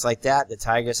 And just like that, the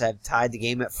Tigers have tied the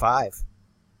game at 5.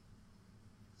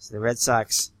 So the Red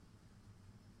Sox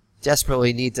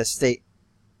desperately need to stay.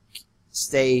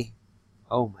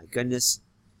 Oh my goodness.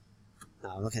 No,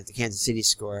 I'm looking at the Kansas City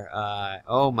score.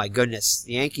 Oh my goodness.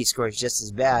 The Yankees score is just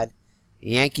as bad. The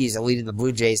Yankees are leading the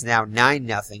Blue Jays now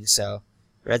 9-0, so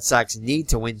Red Sox need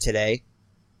to win today.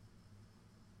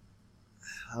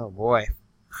 Oh boy.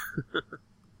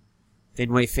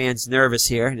 Fenway fans nervous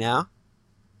here now.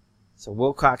 So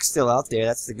Wilcox still out there.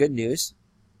 That's the good news.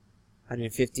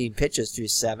 115 pitches through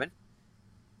 7.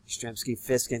 Yastrzemski,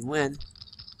 Fisk, and Lynn.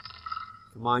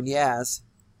 Come on, Yaz.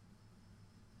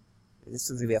 And this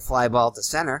one's going to be a fly ball to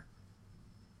center.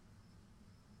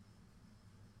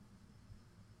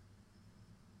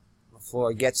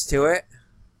 LaFleur gets to it.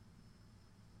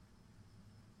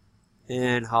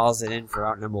 And hauls it in for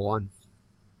out number 1.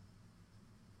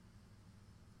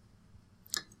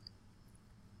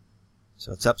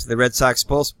 So it's up to the Red Sox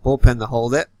bullpen to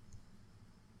hold it.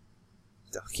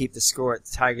 They'll keep the score at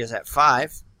the Tigers at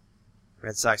 5.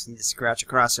 Red Sox need to scratch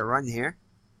across a run here.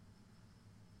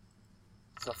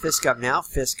 So Fisk up now.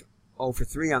 Fisk 0 for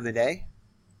 3 on the day.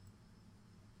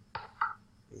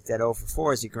 Get that 0 for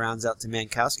 4 as he grounds out to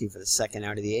Mankowski for the second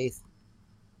out of the 8th.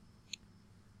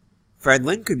 Fred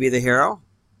Lynn could be the hero.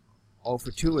 0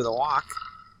 for 2 with a walk.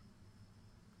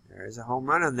 There's a home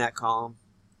run on that column.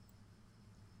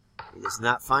 He does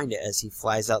not find it as he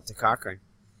flies out to Cochran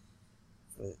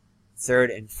for the third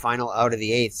and final out of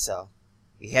the 8th. So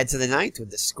we head to the 9th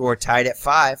with the score tied at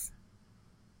 5.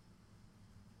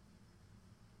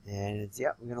 And it's,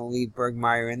 we're going to leave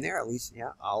Bergmeyer in there. At least,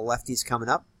 all lefties coming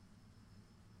up.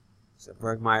 So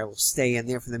Bergmeyer will stay in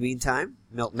there for the meantime.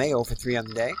 Milt May 0 for 3 on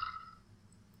the day.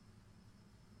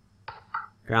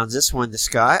 Grounds this one to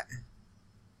Scott.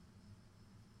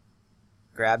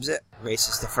 Grabs it,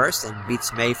 races to first, and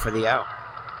beats May for the out.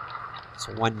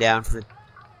 So 1 down for the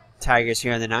Tigers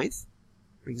here in the 9th.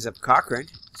 Brings up Cochran.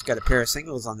 He's got a pair of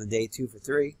singles on the day, 2 for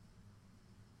 3.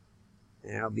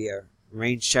 And it'll be a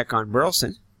range check on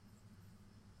Burleson.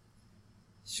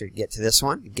 Should get to this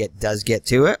one. Does get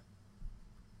to it.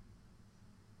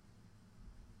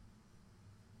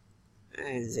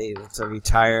 And is able to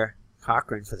retire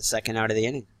Cochran for the second out of the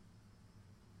inning.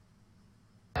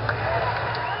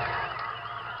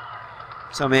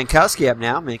 So Mankowski up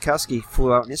now. Mankowski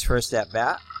flew out in his first at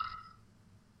bat.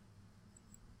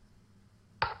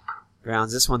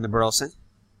 Grounds this one to Burleson.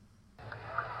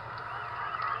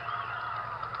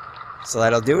 So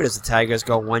that'll do it as the Tigers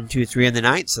go 1-2-3 in the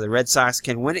 9th. So the Red Sox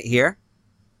can win it here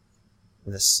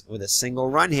with a single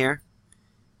run here.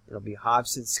 It'll be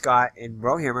Hobson, Scott, and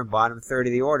Brohammer, bottom third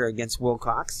of the order against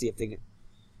Wilcox. See if they get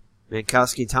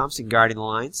Mankowski, Thompson guarding the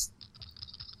lines.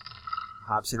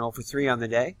 Hobson 0 for 3 on the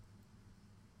day.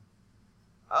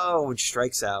 Oh, and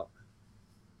strikes out.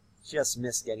 Just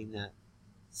missed getting that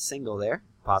single there.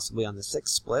 Possibly on the 6th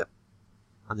split.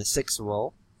 On the 6th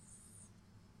roll.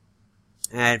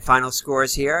 And final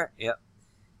scores here.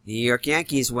 New York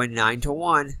Yankees win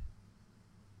 9-1.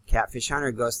 Catfish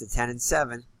Hunter goes to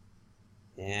 10-7.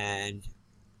 And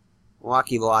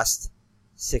Milwaukee lost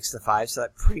 6-5. So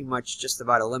that pretty much just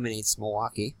about eliminates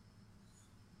Milwaukee.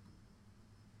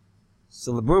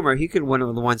 So the Boomer, he could win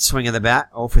with one swing of the bat.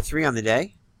 0 for 3 on the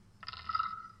day.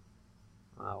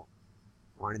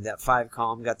 Wanted that 5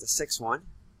 column, got the 6 one.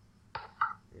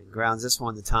 And grounds this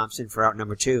one to Thompson for out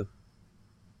number 2.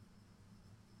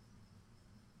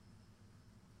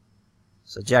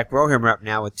 So Jack Brohammer up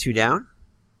now with 2 down.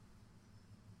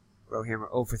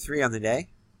 Brohammer 0 for 3 on the day.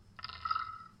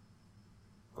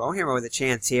 Brohammer with a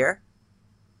chance here.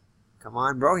 Come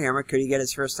on, Brohammer. Could he get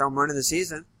his first home run of the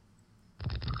season?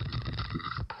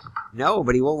 No,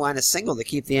 but he will line a single to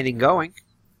keep the inning going.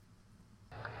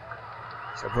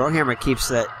 So Brohammer keeps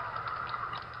that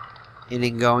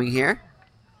inning going here.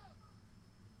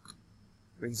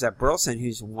 Brings up Burleson,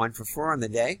 who's 1 for 4 on the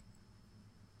day.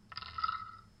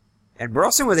 And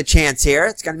Burleson with a chance here.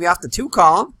 It's going to be off the 2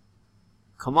 column.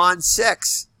 Come on,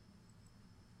 6.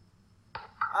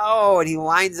 Oh, and he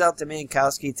lines out to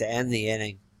Mankowski to end the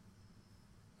inning.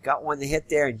 Got one to hit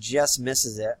there and just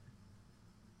misses it.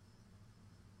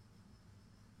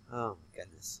 Oh, my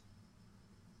goodness.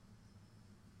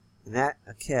 And that,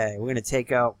 okay, we're going to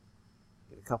take out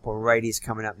a couple of righties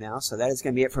coming up now. So that is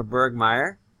going to be it for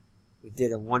Bergmeyer. We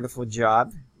did a wonderful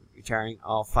job retiring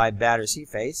all 5 batters he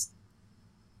faced.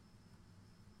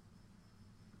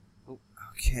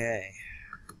 Okay.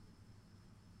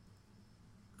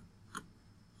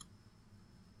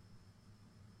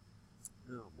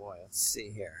 Oh boy, let's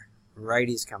see here.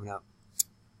 Righties coming up.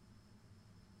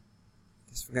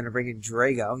 Guess we're going to bring in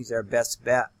Drago. He's our best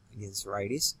bet against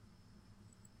righties.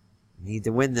 Need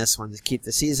to win this one to keep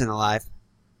the season alive.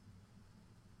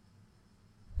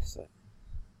 So,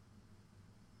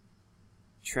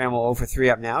 Trammell 0 for 3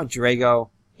 up now.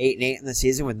 Drago 8-8 in the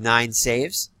season with 9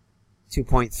 saves.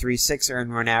 2.36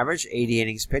 earned run average, 80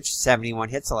 innings pitched, 71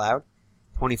 hits allowed,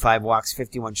 25 walks,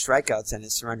 51 strikeouts, and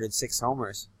has surrendered 6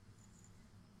 homers.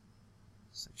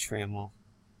 So Trammell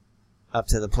up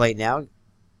to the plate now.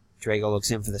 Drago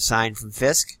looks in for the sign from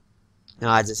Fisk.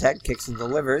 Nods his head, kicks and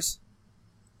delivers.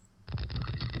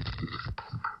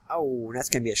 Oh, that's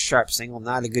going to be a sharp single.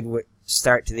 Not a good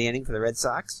start to the inning for the Red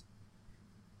Sox.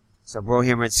 So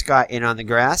Broheimer and Scott in on the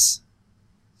grass.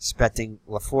 Expecting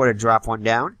LaFleur to drop one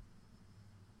down.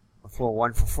 LaFleur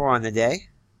 1 for 4 on the day.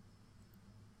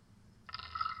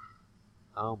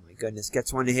 Oh my goodness,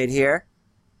 gets one to hit here.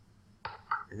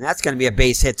 And that's going to be a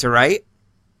base hit to right.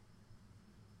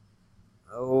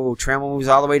 Oh, Trammell moves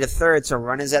all the way to third, so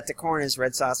runners at the corners.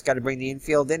 Red Sox got to bring the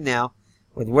infield in now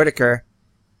with Whitaker,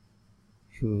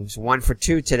 who's 1 for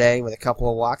 2 today with a couple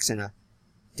of walks and a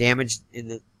damage in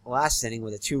the last inning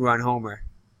with a 2-run homer.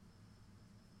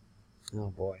 Oh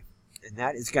boy. And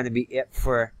that is going to be it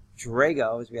for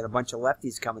Drago, as we got a bunch of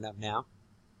lefties coming up now.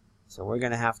 So we're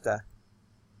going to have to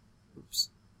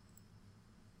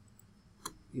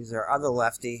use our other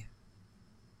lefty.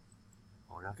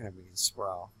 Oh, we're not going to bring in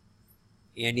Sproul.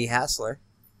 Andy Hassler.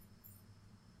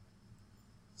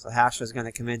 So Hassler's going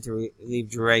to come in to relieve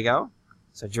Drago.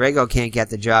 So Drago can't get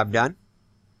the job done.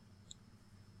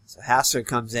 So Hassler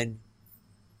comes in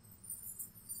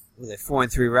with a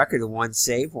 4-3 record, a 1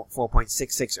 save,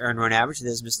 4.66 earned run average.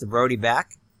 There's Mr. Brody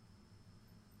back.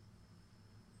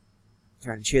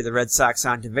 Trying to cheer the Red Sox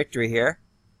on to victory here.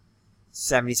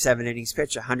 77 innings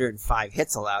pitched, 105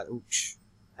 hits allowed. Ouch.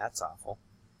 That's awful.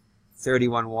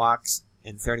 31 walks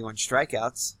and 31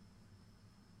 strikeouts.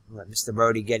 I'll let Mr.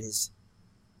 Brody get his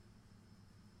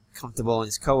comfortable in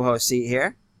his co-host seat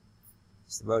here.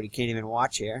 Mr. Brody can't even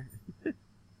watch here.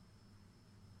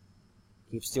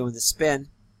 Keeps doing the spin.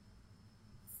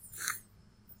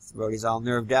 Mr. Brody's all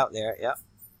nerved out there. Yep.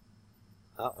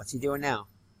 Oh, what's he doing now?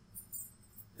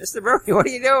 Mr. Brody, what are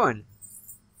you doing?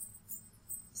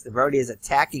 Mr. Brody is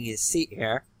attacking his seat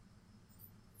here.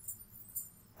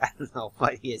 I don't know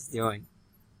what he is doing.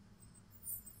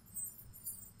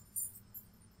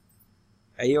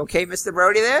 Are you okay, Mr.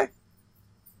 Brody, there?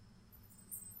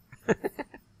 I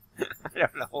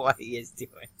don't know what he is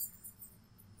doing.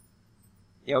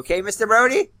 You okay, Mr.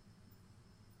 Brody?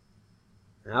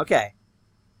 Okay.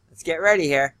 Let's get ready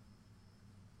here.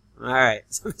 Alright,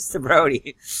 so Mr.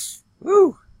 Brody,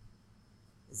 woo,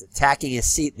 is attacking his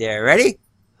seat there. Ready?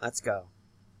 Let's go.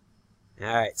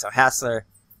 Alright, so Hassler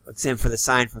looks in for the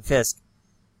sign from Fisk.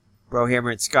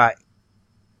 Broheimer and Scott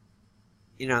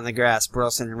in on the grass.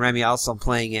 Burleson and Remy also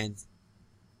playing in.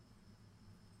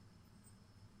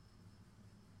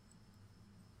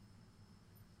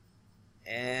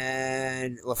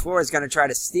 And LaFleur is going to try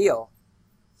to steal.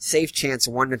 Safe chance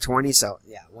 1-20, so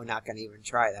yeah, we're not going to even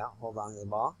try that. Hold on to the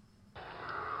ball.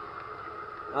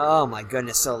 Oh my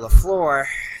goodness, so LaFleur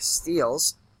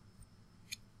steals.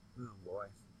 Oh boy.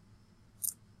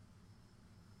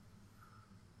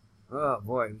 Oh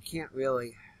boy, we can't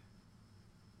really.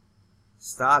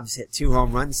 Stobbs hit 2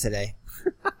 home runs today.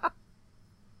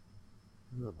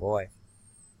 Oh boy.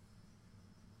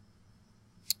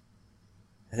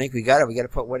 I think we got to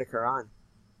put Whitaker on.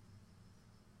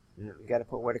 Yeah, we got to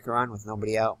put Whitaker on with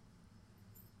nobody out.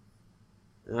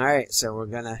 All right, so we're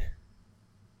gonna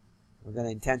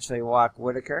intentionally walk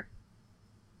Whitaker.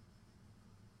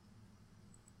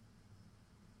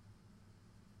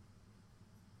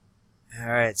 All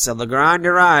right, so Legrand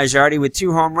Dirage already with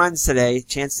 2 home runs today.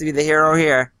 Chance to be the hero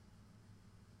here.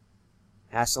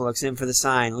 Hassler looks in for the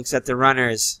sign. Looks at the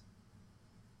runners.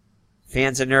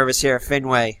 Fans are nervous here at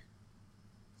Fenway.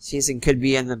 Season could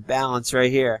be in the balance right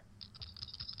here.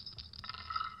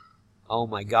 Oh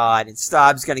my God. And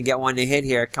Stobbs going to get one to hit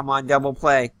here. Come on, double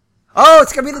play. Oh,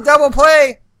 it's going to be the double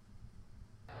play.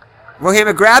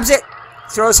 Broheimer grabs it.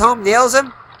 Throws home, nails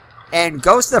him. and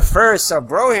goes to first. So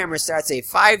Brohammer starts a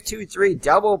 5-2-3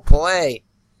 double play.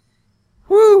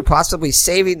 Woo! Possibly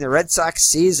saving the Red Sox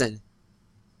season.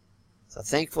 So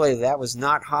thankfully that was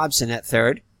not Hobson at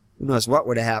third. Who knows what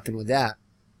would have happened with that.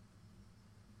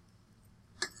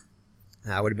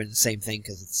 That would have been the same thing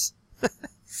because it's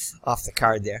off the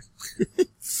card there.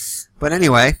 But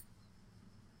anyway.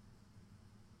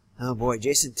 Oh boy,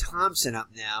 Jason Thompson up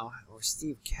now, or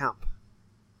Steve Kemp.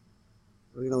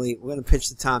 We're gonna pitch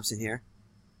to Thompson here.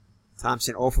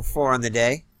 Thompson 0 for 4 on the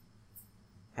day.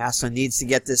 Hassler needs to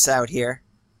get this out here.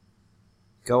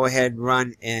 Go ahead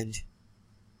run and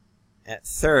at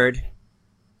third.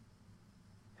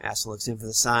 Hassler looks in for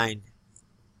the sign.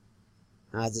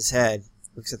 Nods his head.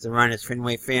 Looks at the run. His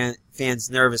Fenway fans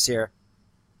nervous here.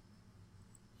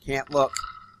 Can't look.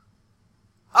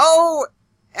 Oh!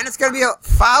 And it's going to be a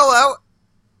foul out.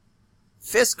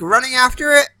 Fisk running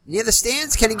after it near the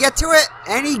stands. Can he get to it?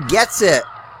 And he gets it.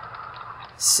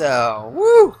 So,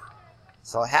 woo!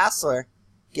 So Hassler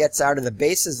gets out of the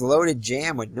bases loaded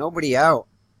jam with nobody out.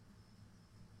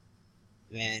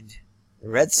 And the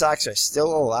Red Sox are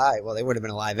still alive. Well, they would have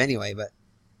been alive anyway, but.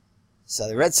 So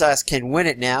the Red Sox can win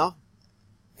it now.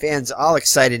 Fans all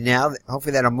excited now.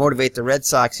 Hopefully that'll motivate the Red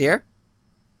Sox here.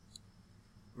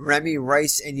 Remy,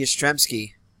 Rice, and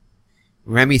Yastrzemski.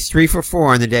 Remy 3 for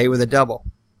 4 on the day with a double.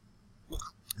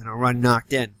 And a run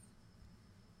knocked in.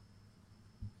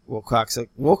 Wilcox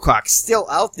still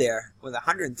out there with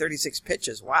 136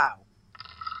 pitches. Wow.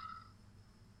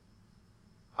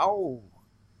 Oh,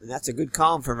 and that's a good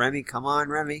call from Remy. Come on,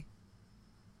 Remy.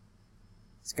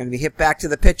 It's going to be hit back to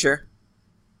the pitcher.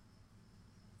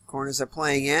 Corners are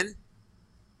playing in.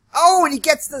 Oh, and he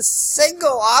gets the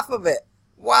single off of it.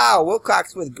 Wow,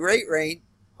 Wilcox with great range,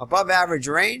 above average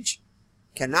range.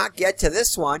 Cannot get to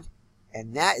this one.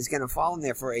 And that is going to fall in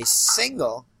there for a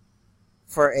single.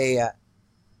 For a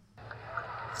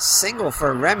single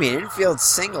for Remy. An infield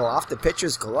single off the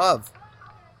pitcher's glove.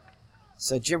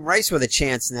 So Jim Rice with a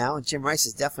chance now. And Jim Rice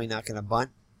is definitely not going to bunt.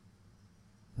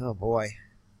 Oh boy.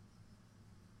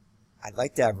 I'd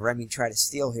like to have Remy try to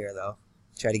steal here though.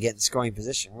 Try to get in scoring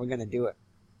position. We're going to do it.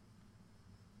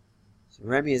 So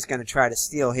Remy is going to try to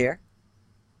steal here.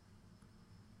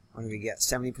 What do we get?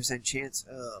 70% chance?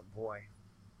 Oh boy.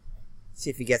 See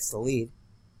if he gets the lead.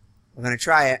 We're going to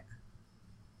try it.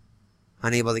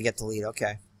 Unable to get the lead.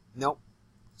 Okay. Nope.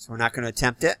 So we're not going to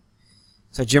attempt it.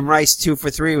 So Jim Rice 2 for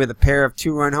 3 with a pair of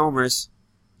 2-run homers.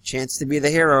 Chance to be the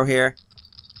hero here.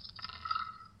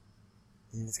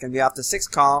 And it's going to be off the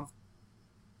 6th column.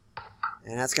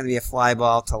 And that's going to be a fly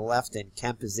ball to left, and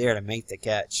Kemp is there to make the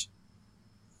catch.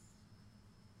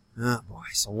 Oh boy.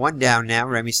 So 1 down now.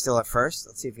 Remy's still at first.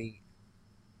 Let's see if he...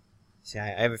 See, I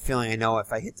have a feeling I know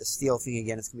if I hit the steal thing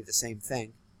again, it's going to be the same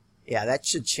thing. Yeah, that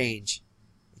should change.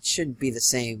 It shouldn't be the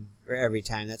same for every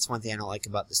time. That's one thing I don't like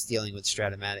about the stealing with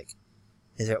Strat-o-matic.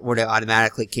 Is it would have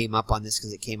automatically came up on this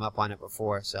because it came up on it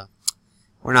before. So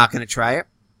we're not going to try it.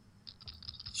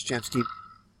 Yastrzemski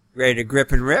ready to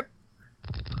grip and rip.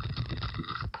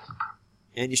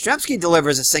 And Yastrzemski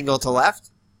delivers a single to left.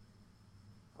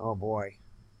 Oh boy.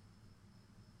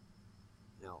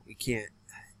 No, we can't.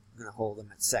 I'm going to hold him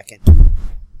at second.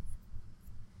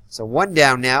 So 1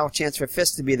 down now. Chance for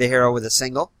Fisk to be the hero with a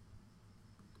single.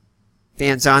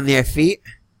 Fans on their feet.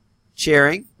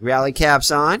 Cheering. Rally caps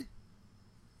on.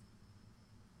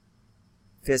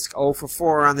 Fisk 0 for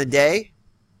 4 on the day.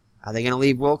 Are they going to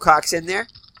leave Wilcox in there?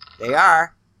 They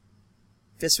are.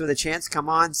 Fisk with a chance. Come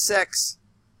on, 6.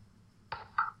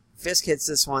 Fisk hits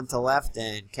this one to left,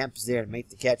 and Kemp is there to make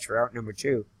the catch for out number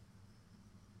 2.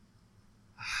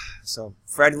 So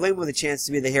Fred Lynn with a chance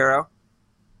to be the hero.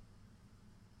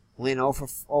 Lynn 0 for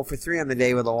 3 on the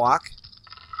day with a walk.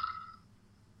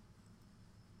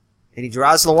 And he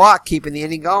draws the walk, keeping the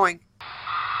inning going.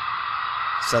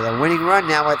 So the winning run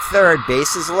now at third.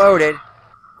 Bases loaded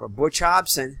for Butch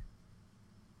Hobson.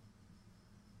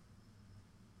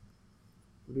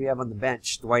 Who do we have on the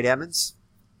bench? Dwight Evans.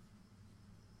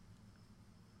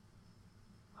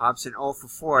 Hobson 0 for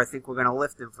 4. I think we're going to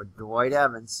lift him for Dwight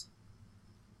Evans.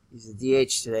 He's a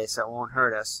DH today, so it won't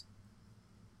hurt us.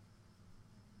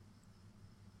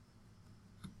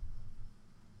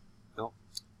 Nope.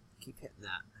 Keep hitting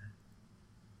that.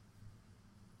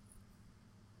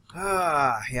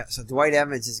 Yeah, so Dwight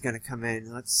Evans is going to come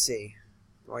in. Let's see.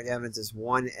 Dwight Evans is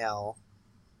 1L.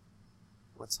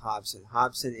 What's Hobson?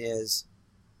 Hobson is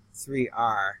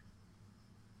 3R.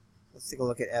 Let's take a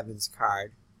look at Evans'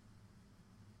 card.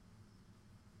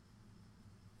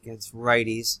 Against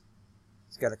righties.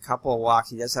 He's got a couple of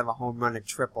walks. He does have a home run and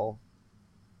triple.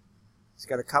 He's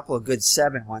got a couple of good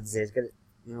 7 ones there. He's got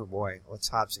oh boy, what's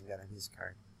Hobson got on his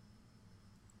card?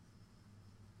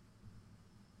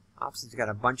 Hobson's got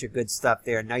a bunch of good stuff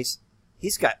there. Nice.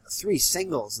 He's got 3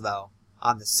 singles, though,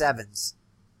 on the 7s.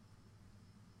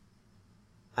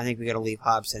 I think we got to leave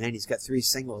Hobson in. He's got 3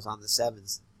 singles on the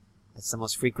 7s. That's the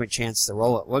most frequent chance to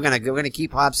roll it. We're gonna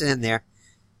keep Hobson in there.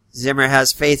 Zimmer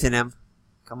has faith in him.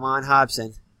 Come on,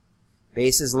 Hobson.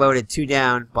 Bases loaded, 2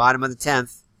 down, bottom of the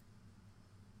 10th.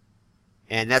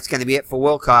 And that's going to be it for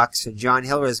Wilcox. So John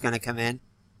Hiller is going to come in.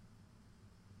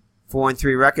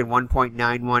 4-3 record,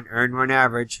 1.91 earned run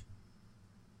average.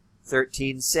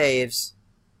 13 saves.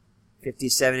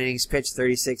 57 innings pitched,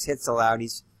 36 hits allowed.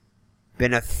 He's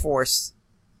been a force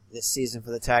this season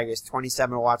for the Tigers.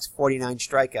 27 walks, 49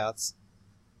 strikeouts.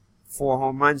 4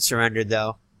 home runs surrendered,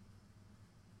 though.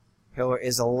 Hiller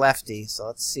is a lefty, so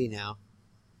let's see now.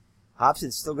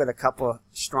 Hobson's still got a couple of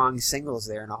strong singles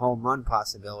there and a home run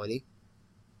possibility.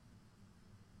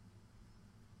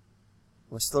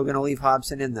 We're still going to leave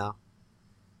Hobson in, though.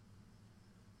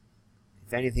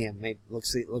 If anything, it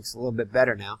looks a little bit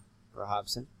better now for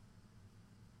Hobson.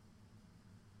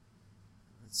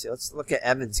 Let's see. Let's look at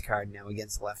Evans' card now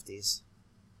against lefties.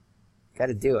 Got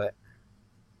to do it.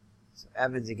 So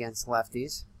Evans against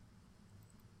lefties.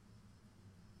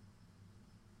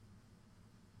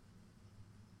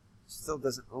 Still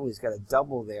doesn't. Oh, he's got a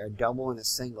double there. Double and a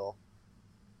single.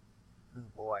 Oh,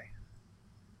 boy.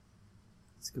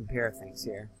 Let's compare things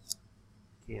here.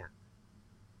 Can't.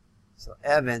 So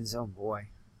Evans, oh, boy.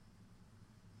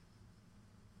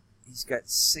 He's got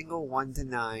single 1 to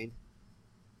 9.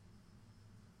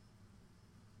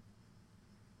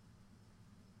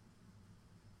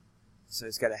 So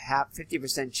he's got a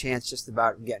 50% chance just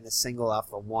about getting a single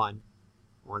off of 1-7.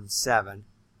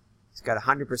 He's got a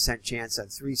 100% chance at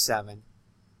 3-7.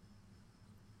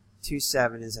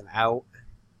 2-7 is an out.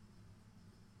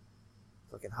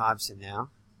 Look at Hobson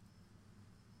now.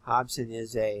 Hobson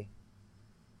is a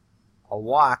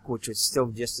walk, which was still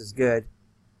just as good.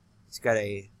 He's got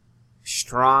a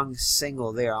strong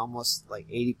single there, almost like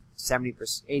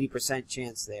 80%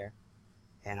 chance there,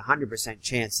 and 100%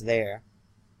 chance there.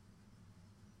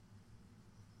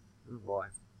 Oh boy.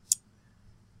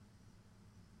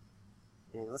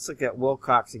 And let's look at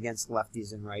Wilcox against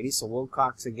lefties and righties. So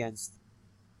Wilcox against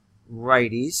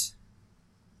righties.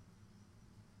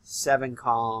 7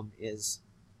 column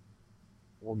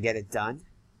will get it done.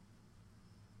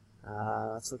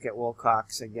 Let's look at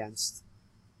Wilcox against,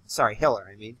 Hiller,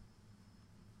 I mean.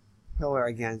 Hiller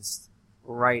against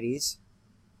righties.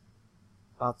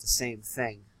 About the same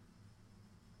thing.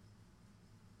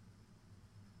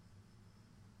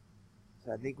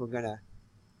 So I think we're gonna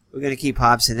keep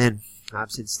Hobson in.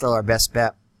 Hobson's still our best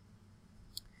bet.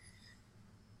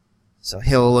 So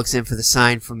Hill looks in for the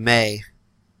sign from May.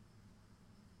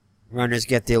 Runners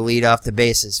get their lead off the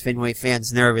bases. Fenway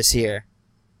fans nervous here.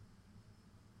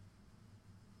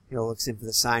 Hill looks in for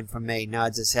the sign from May,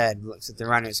 nods his head, looks at the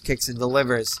runners, kicks and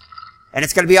delivers. And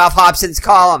it's going to be off Hobson's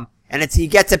column. And he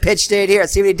gets a pitch to it here.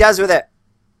 Let's see what he does with it.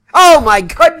 Oh my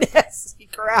goodness! He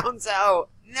grounds out.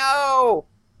 No!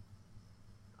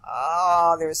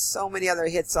 Oh, there's so many other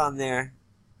hits on there.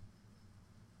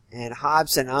 And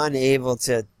Hobson unable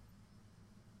to,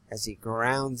 as he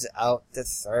grounds out to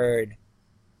third.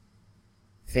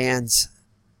 Fans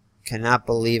cannot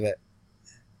believe it.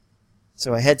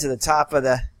 So I head to the top of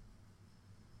the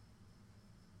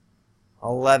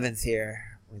 11th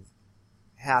here with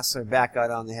Hassler back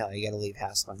out on the hill. You got to leave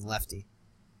Hassler on lefty.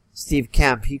 Steve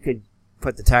Kemp, he could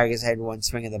put the Tigers ahead one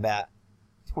swing of the bat.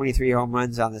 23 home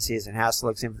runs on the season. Hassler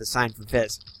looks in for the sign from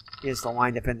Fizz. Here's the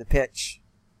windup in the pitch.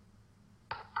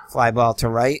 Fly ball to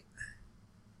right.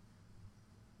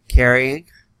 Carrying.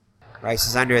 Rice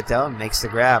is under it though and makes the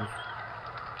grab.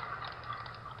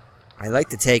 I like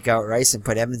to take out Rice and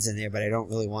put Evans in there, but I don't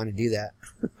really want to do that.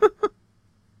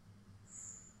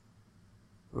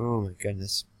 Oh my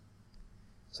goodness.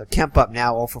 So Kemp up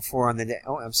now, 0 for 4 on the day.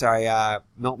 Oh, I'm sorry,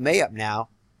 Milt May up now,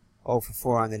 0 for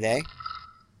 4 on the day.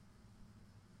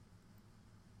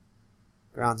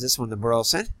 Grounds this one to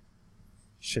Burleson.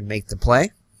 Should make the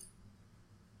play.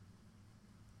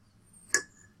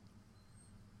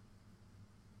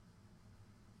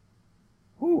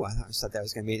 Ooh, I thought that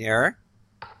was going to be an error.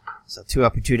 So 2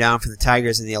 up and 2 down for the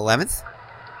Tigers in the 11th.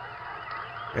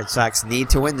 Red Sox need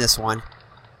to win this one.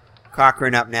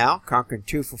 Cochran up now. Cochran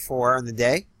 2 for 4 on the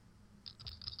day.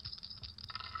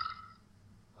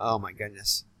 Oh my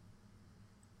goodness.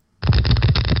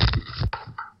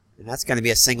 And that's going to be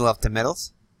a single up to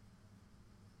middles.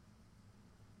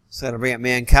 So that'll bring up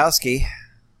Mankowski.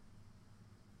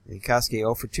 Mankowski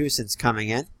 0 for 2 since coming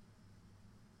in.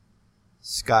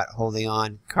 Scott holding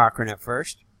on Cochran at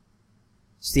first.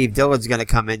 Steve Dillard's going to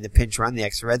come in to pinch run the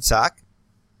ex-Red Sox.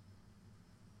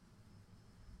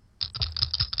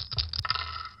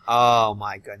 Oh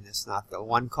my goodness, not the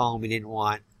one column we didn't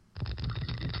want.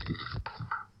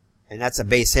 And that's a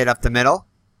base hit up the middle.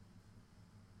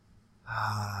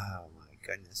 Oh my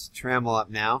goodness. Trammell up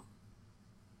now.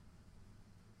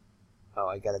 Oh,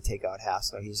 I gotta take out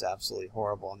Hassler. He's absolutely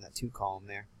horrible in that 2 column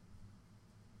there.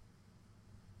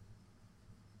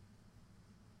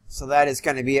 So that is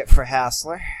going to be it for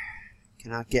Hassler.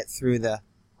 Cannot get through the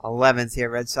 11th here.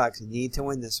 Red Sox need to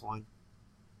win this one.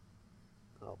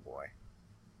 Oh boy.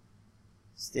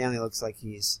 Stanley looks like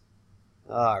he's...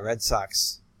 Oh, Red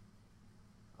Sox.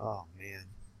 Oh man.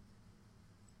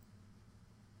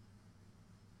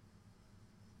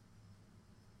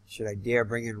 Should I dare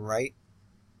bring in Wright?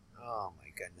 Oh my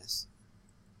goodness.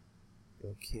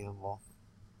 Bill Campbell.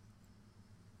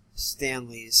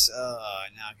 Stanley's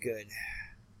not good.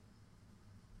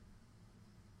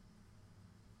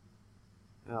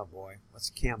 Oh boy, what's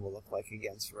Campbell look like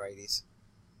against righties?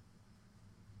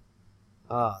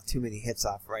 Oh, too many hits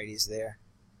off righties there.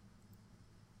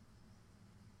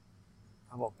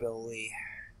 How about Bill Lee?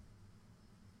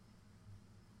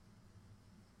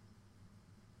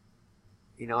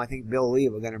 You know, I think Bill Lee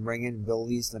we're going to bring in. Bill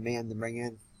Lee's the man to bring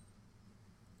in.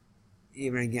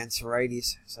 Even against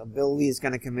righties. So Bill Lee is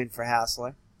going to come in for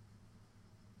Hassler.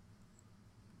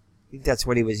 I think that's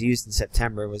what he was used in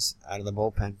September, was out of the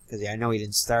bullpen. Because I know he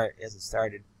didn't start. He hasn't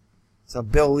started. So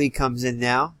Bill Lee comes in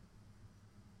now.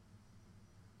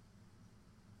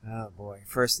 Oh boy.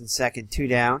 First and second, 2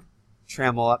 down.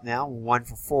 Trammell up now. 1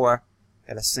 for 4.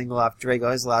 Got a single off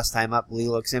Drago. His last time up. Lee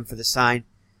looks in for the sign.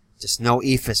 Just no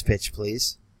ephus pitch,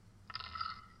 please.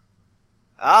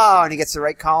 Oh, and he gets the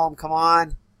right column. Come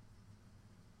on.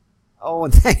 Oh,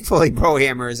 and thankfully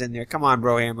Brohammer is in there. Come on,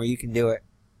 Brohammer. You can do it.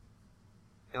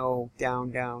 No,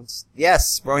 down, down.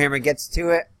 Yes, Brohammer gets to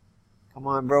it. Come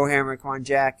on, Brohammer. Come on,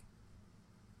 Jack.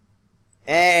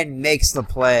 And makes the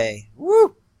play.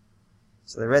 Woo!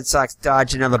 So the Red Sox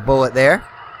dodge another bullet there.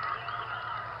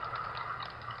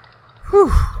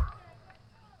 Whew.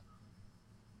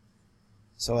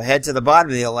 So ahead to the bottom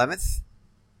of the 11th.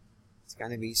 It's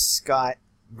going to be Scott,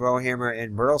 Brohammer,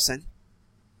 and Burleson.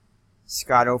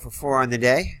 Scott 0 for 4 on the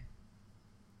day.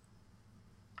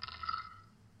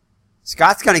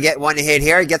 Scott's going to get one hit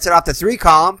here. He gets it off the 3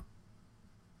 column.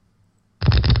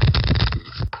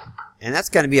 And that's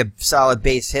going to be a solid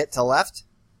base hit to left.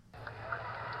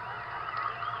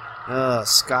 Oh,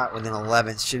 Scott with an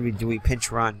 11th. Do we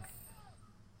pinch run?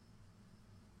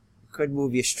 Could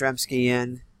move Yastrzemski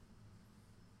in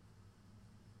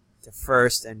to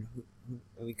first, and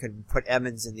we could put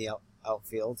Evans in the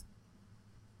outfield.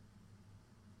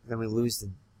 Then we lose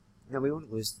the... No, we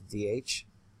wouldn't lose the DH.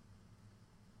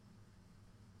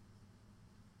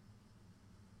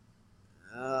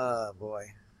 Oh, boy.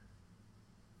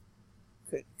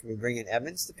 Can we bring in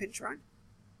Evans to pinch run?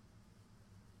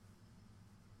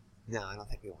 No, I don't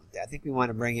think we want that. I think we want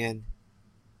to bring in...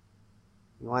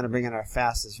 We want to bring in our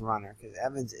fastest runner, because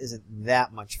Evans isn't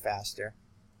that much faster.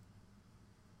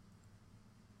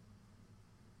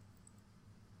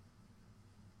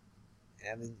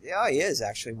 Evans, yeah, he is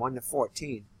actually 1 to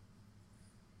 14.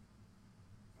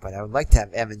 But I would like to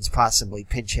have Evans possibly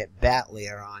pinch hit bat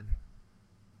later on.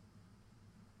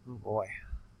 Oh boy.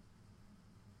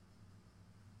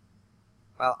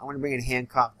 Well, I want to bring in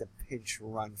Hancock to pinch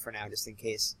run for now, just in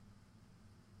case.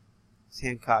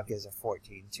 Hancock is a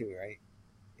 14 too, right?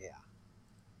 Yeah.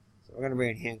 So we're going to bring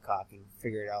in Hancock and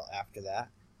figure it out after that.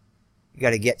 You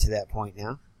got to get to that point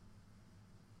now.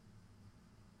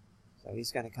 So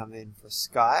he's going to come in for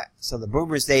Scott. So the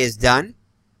Boomer's day is done.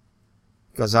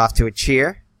 Goes off to a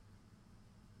cheer.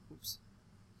 Oops.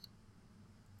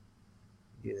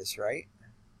 Do this right.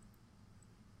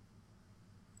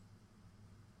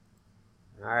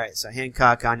 Alright, so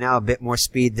Hancock on now, a bit more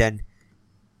speed than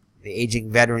the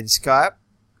aging veteran Scott.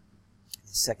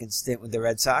 Second stint with the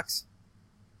Red Sox.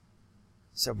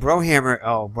 So Brohammer,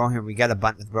 Brohammer, we got a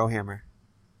bunt with Brohammer.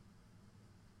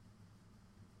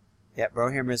 Yep,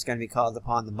 Brohammer is going to be called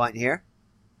upon the bunt here.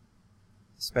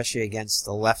 Especially against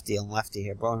the lefty and lefty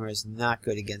here. Brohammer is not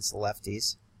good against the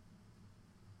lefties.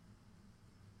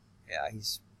 Yeah,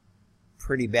 he's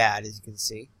pretty bad, as you can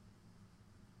see.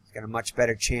 He's got a much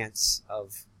better chance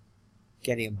of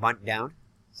getting a bunt down.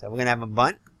 So we're going to have a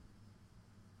bunt.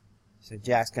 So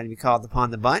Jack's going to be called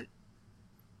upon the bunt.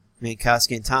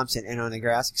 Minkowski and Thompson in on the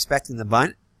grass, expecting the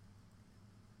bunt.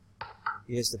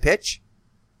 Here's the pitch.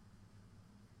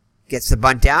 Gets the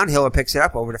bunt down. Hiller picks it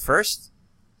up over to first.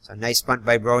 So nice bunt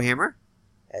by Brohammer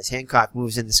as Hancock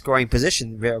moves into scoring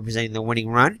position, representing the winning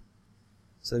run.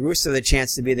 So the Rooster with a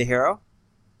chance to be the hero.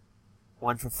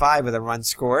 1 for 5 with a run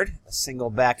scored. A single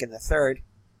back in the third.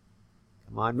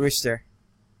 Come on, Rooster.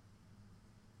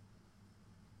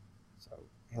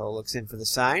 Hill looks in for the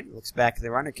sign, looks back at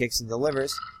the runner, kicks and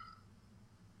delivers.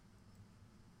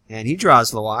 And he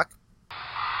draws the walk.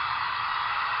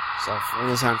 So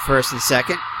runners on first and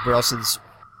second. Burleson's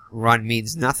run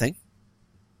means nothing.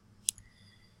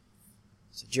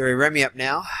 So Jerry Remy up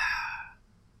now.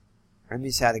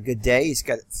 Remy's had a good day. He's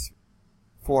got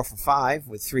 4 for 5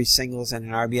 with 3 singles and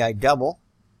an RBI double.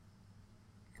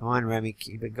 Come on, Remy,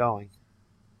 keep it going.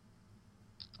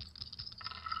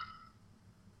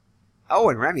 Oh,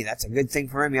 and Remy, that's a good thing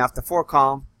for Remy off the 4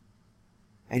 column.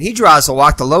 And he draws a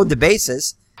walk to load the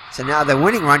bases. So now the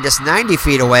winning run just 90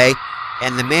 feet away.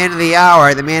 And the man of the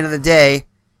hour, the man of the day,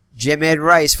 Jim Ed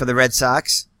Rice for the Red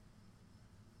Sox.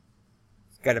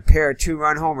 Got a pair of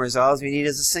 2-run homers. All we need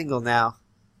is a single now.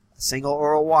 A single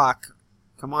or a walk.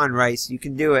 Come on, Rice. You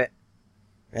can do it.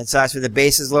 Red Sox with the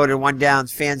bases loaded, 1 down.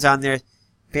 Fans on the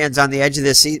edge of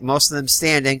their seat, most of them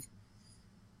standing.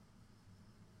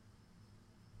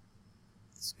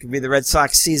 This could be the Red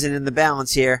Sox season in the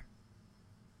balance here.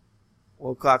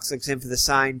 Wilcox looks in for the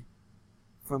sign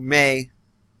from May.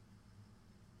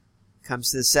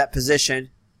 Comes to the set position.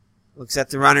 Looks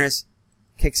at the runners.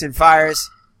 Kicks and fires.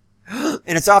 And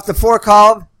it's off the 4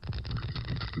 column.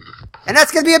 And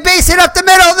that's going to be a base hit up the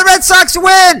middle. The Red Sox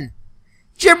win.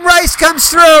 Jim Rice comes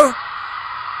through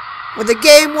with a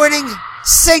game-winning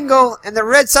single. And the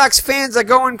Red Sox fans are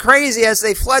going crazy as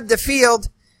they flood the field.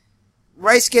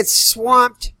 Rice gets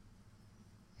swamped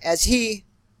as he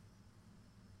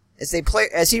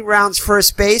rounds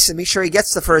first base. And make sure he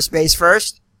gets to first base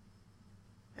first.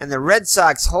 And the Red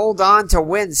Sox hold on to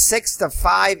win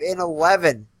 6-5 in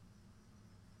 11.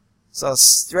 So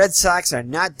Red Sox are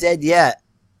not dead yet.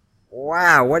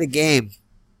 Wow, what a game.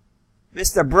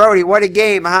 Mr. Brody, what a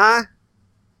game, huh?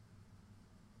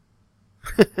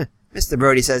 Mr.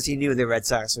 Brody says he knew the Red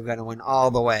Sox were going to win all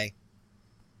the way.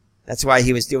 That's why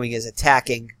he was doing his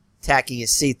attacking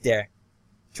his seat there.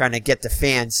 Trying to get the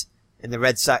fans and the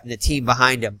Red Sox and the team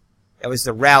behind him. That was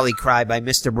the rally cry by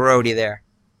Mr. Brody there.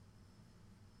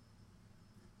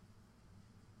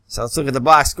 So let's look at the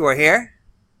box score here.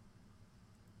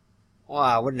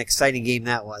 Wow, what an exciting game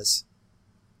that was.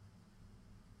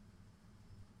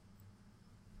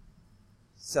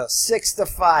 So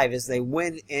 6-5 as they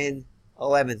win in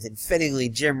 11th. And fittingly,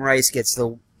 Jim Rice gets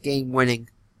the game-winning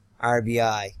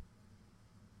RBI.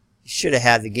 He should have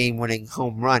had the game-winning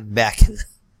home run back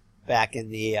in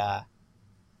the I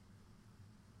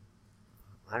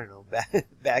don't know,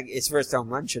 back his first home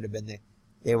run should have been there.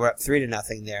 They were up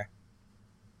 3-0 there.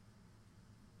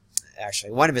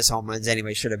 Actually, one of his home runs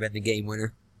anyway should have been the game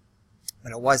winner.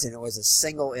 But it wasn't. It was a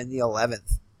single in the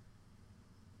 11th.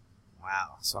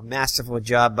 Wow. So a masterful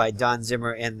job by Don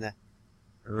Zimmer and the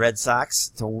Red Sox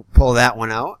to pull that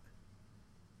one out.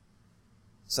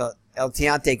 So El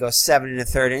Tiante goes 7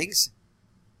 1/3 innings.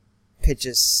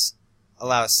 Pitches,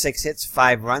 allows 6 hits,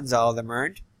 5 runs, all of them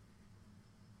earned.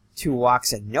 2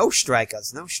 walks and no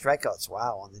strikeouts. No strikeouts,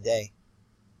 wow, on the day.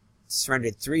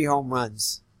 Surrendered 3 home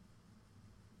runs.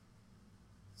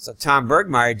 So Tom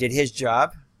Bergmeyer did his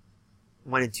job.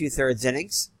 1 2/3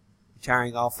 innings,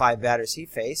 retiring all 5 batters he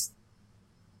faced.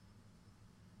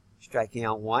 Striking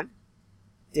out 1.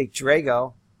 Dick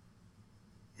Drago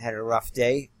had a rough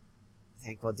day.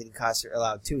 Thankful didn't cost her,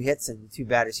 allowed 2 hits and the 2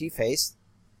 batters he faced.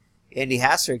 Andy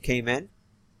Hassler came in,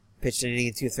 pitched an inning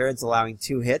and 2/3, allowing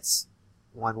 2 hits,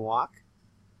 1 walk.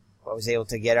 But was able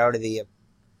to get out of the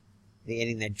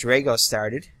inning that Drago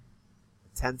started.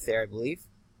 The 10th there, I believe.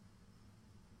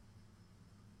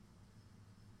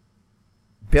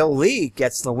 Bill Lee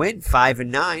gets the win,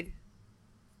 5-9.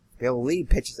 Bill Lee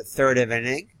pitches a third of an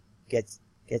inning, gets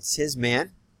his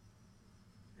man.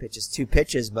 Pitches 2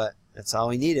 pitches, but that's all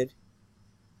he needed.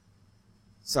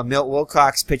 So Milt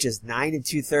Wilcox pitches 9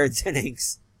 2/3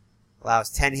 innings, allows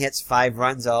 10 hits, 5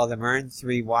 runs, all of them earned,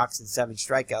 3 walks and 7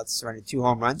 strikeouts, surrendered 2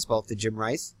 home runs, both to Jim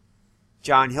Rice.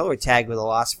 John Hiller tagged with a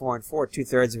loss, 4 4,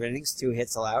 2/3 of innings, 2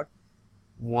 hits allowed,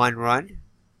 1 run.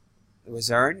 It was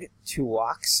earned, 2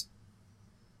 walks.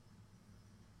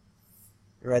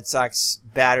 The Red Sox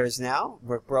batters now.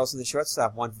 Rick Burleson, the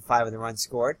shortstop, 1 for 5 with the runs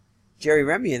scored. Jerry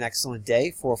Remy, an excellent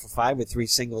day, 4 for 5 with 3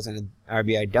 singles and an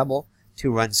RBI double,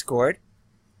 2 runs scored.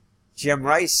 Jim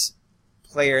Rice,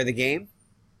 player of the game,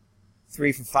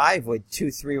 3 for 5 with 2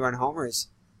 3-run homers,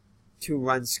 2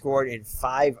 runs scored, and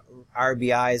 5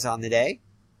 RBIs on the day.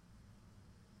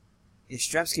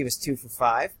 Yastrzemski was 2 for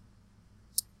 5.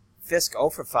 Fisk 0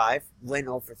 for 5. Lynn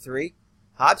 0 for 3.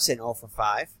 Hobson 0 for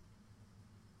 5.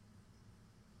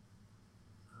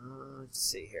 Let's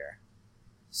see here.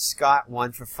 Scott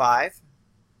 1 for 5.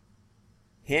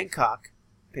 Hancock,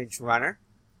 pinch runner,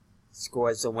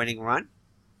 scores the winning run.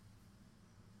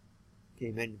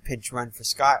 Came in pinch run for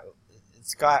Scott. And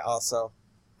Scott also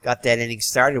got that inning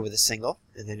started with a single,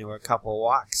 and then there were a couple of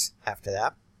walks after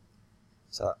that.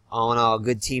 So all in all, a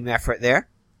good team effort there.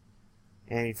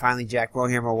 And finally, Jack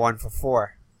Brohammer 1 for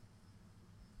 4.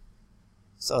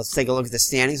 So let's take a look at the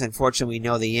standings. Unfortunately, we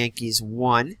know the Yankees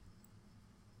won.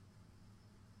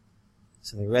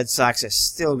 So the Red Sox are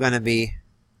still going to be,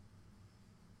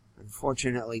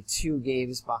 unfortunately, 2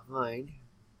 games behind.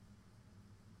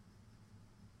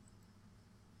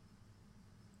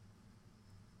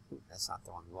 Ooh, that's not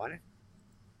the one we wanted.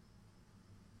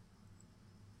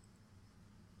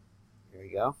 There we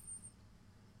go.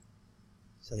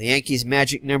 So the Yankees'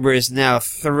 magic number is now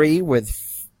 3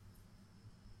 with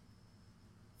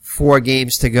 4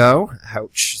 games to go.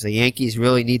 Ouch. The Yankees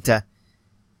really need to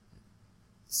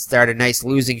start a nice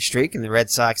losing streak, and the Red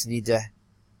Sox need to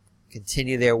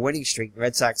continue their winning streak. The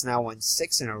Red Sox now won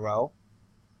 6 in a row.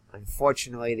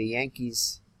 Unfortunately, the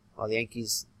Yankees,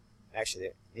 actually,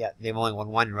 they've only won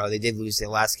 1 in a row. They did lose their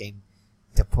last game,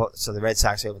 so the Red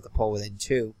Sox were able to pull within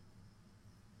 2.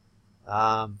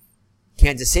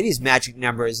 Kansas City's magic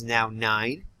number is now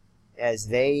 9, as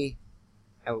they,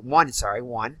 1,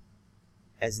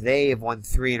 as they have won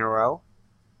 3 in a row,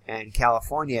 and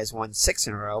California has won 6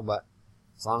 in a row, but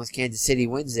as long as Kansas City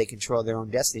wins, they control their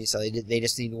own destiny. So they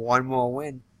just need 1 more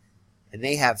win, and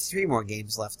they have 3 more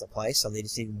games left to play. So they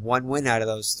just need 1 win out of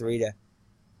those 3 to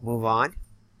move on.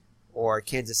 Or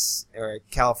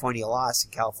California lost,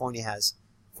 and California has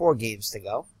 4 games to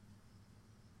go.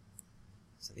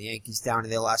 So the Yankees down to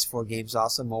their last 4 games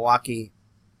also. Milwaukee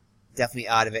definitely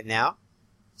out of it now,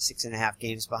 6.5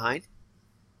 games behind.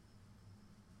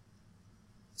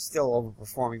 Still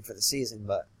overperforming for the season,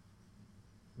 but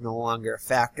no longer a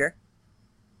factor.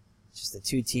 Just a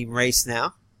 2-team race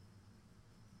now.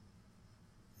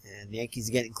 And the Yankees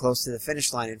are getting close to the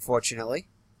finish line, unfortunately.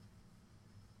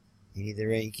 You need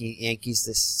the Yankees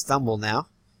to stumble now.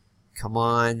 Come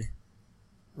on.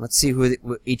 Let's see who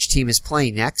each team is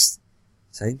playing next.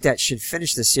 So I think that should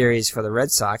finish the series for the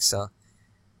Red Sox. So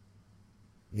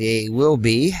they will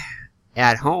be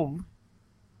at home.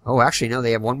 Oh, actually, no,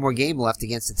 they have 1 more game left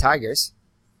against the Tigers.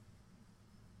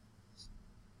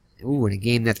 Ooh, in a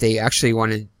game that they actually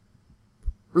won in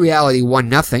reality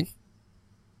 1-0.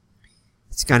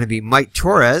 It's going to be Mike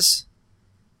Torres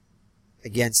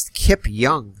against Kip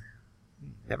Young.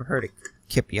 Never heard of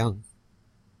Kip Young.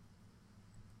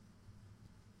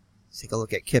 Let's take a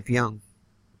look at Kip Young.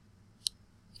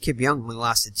 Kip Young only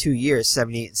lasted 2 years,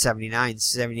 78 and 79.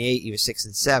 78, he was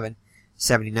 6-7.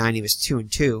 79, he was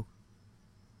 2-2.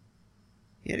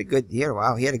 He had a good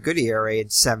ERA in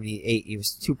 78. He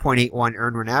was 2.81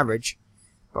 earned run average,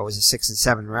 but was a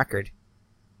 6-7 record.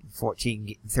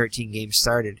 13 games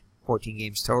started, 14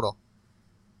 games total.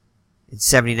 In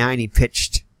 79, he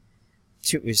pitched.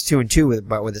 It was 2-2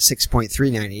 with a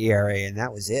 6.39 ERA, and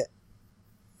that was it.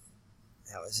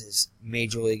 That was his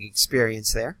major league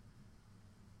experience there.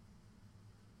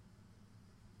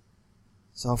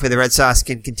 So hopefully the Red Sox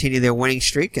can continue their winning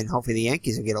streak, and hopefully the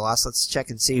Yankees will get a loss. Let's check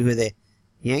and see who the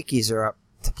Yankees are up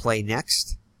to play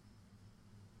next.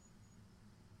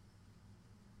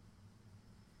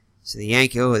 So the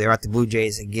they're at the Blue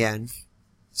Jays again.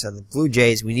 So the Blue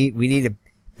Jays, we need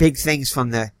big things from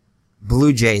the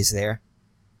Blue Jays there.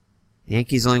 The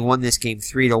Yankees only won this game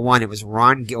 3-1. It was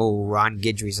Ron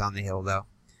Guidry's on the hill though.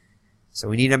 So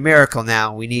we need a miracle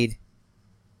now. We need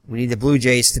the Blue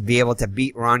Jays to be able to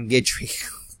beat Ron Guidry.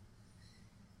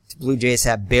 The Blue Jays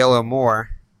have Baylor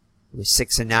Moore, who was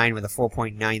 6-9 with a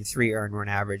 4.93 earned run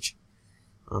average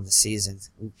on the season.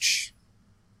 Ouch.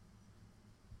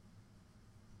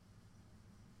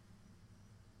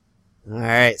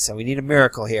 Alright, so we need a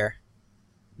miracle here.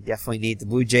 We definitely need the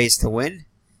Blue Jays to win.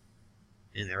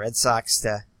 And the Red Sox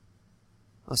to...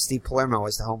 Oh, Steve Palermo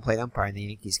was the home plate umpire in the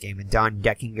Yankees game. And Don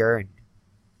Deckinger and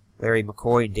Larry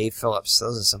McCoy and Dave Phillips.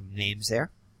 Those are some names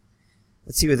there.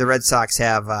 Let's see what the Red Sox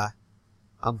have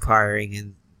umpiring.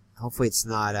 And hopefully it's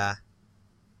not...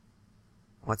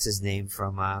 what's his name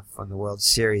from the World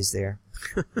Series there?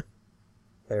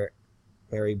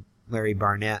 Larry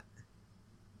Barnett.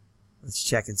 Let's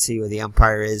check and see where the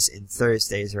umpire is in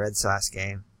Thursday's Red Sox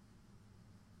game.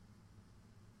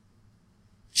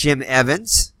 Jim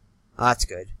Evans. Oh, that's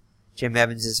good. Jim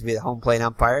Evans is to be the home plate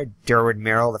umpire. Derwin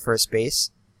Merrill, the first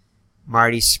base.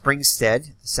 Marty Springstead,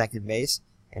 the second base.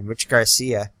 And Rich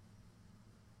Garcia,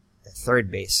 the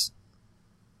third base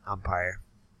umpire.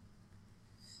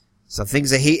 So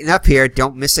things are heating up here.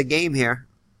 Don't miss a game here.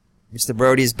 Mr.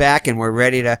 Brody's back, and we're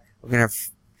going to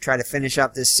try to finish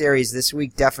up this series this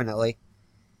week, definitely.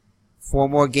 4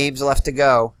 more games left to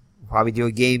go. We'll probably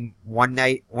do one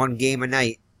game a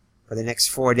night for the next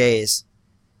 4 days.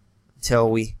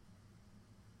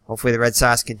 hopefully the Red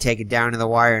Sox can take it down to the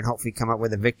wire and hopefully come up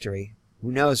with a victory.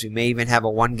 Who knows? We may even have a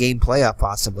one-game playoff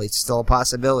possibly. It's still a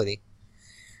possibility.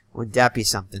 Wouldn't that be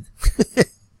something?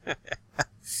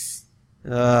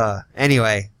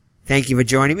 Anyway, thank you for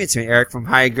joining me. It's me, Eric from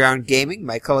High Ground Gaming.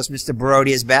 My co-host, Mr.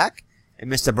 Brody, is back.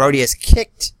 And Mr. Brody has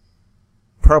kicked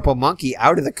Purple Monkey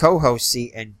out of the co-host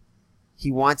seat, and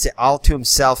he wants it all to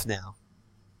himself now.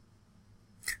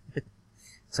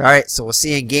 So, alright, so we'll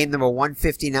see you in game number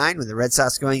 159 when the Red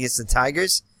Sox going against the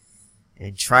Tigers.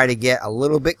 And try to get a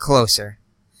little bit closer.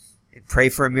 And pray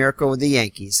for a miracle with the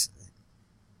Yankees.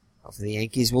 Hopefully the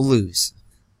Yankees will lose.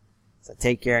 So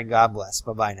take care and God bless.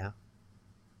 Bye-bye now.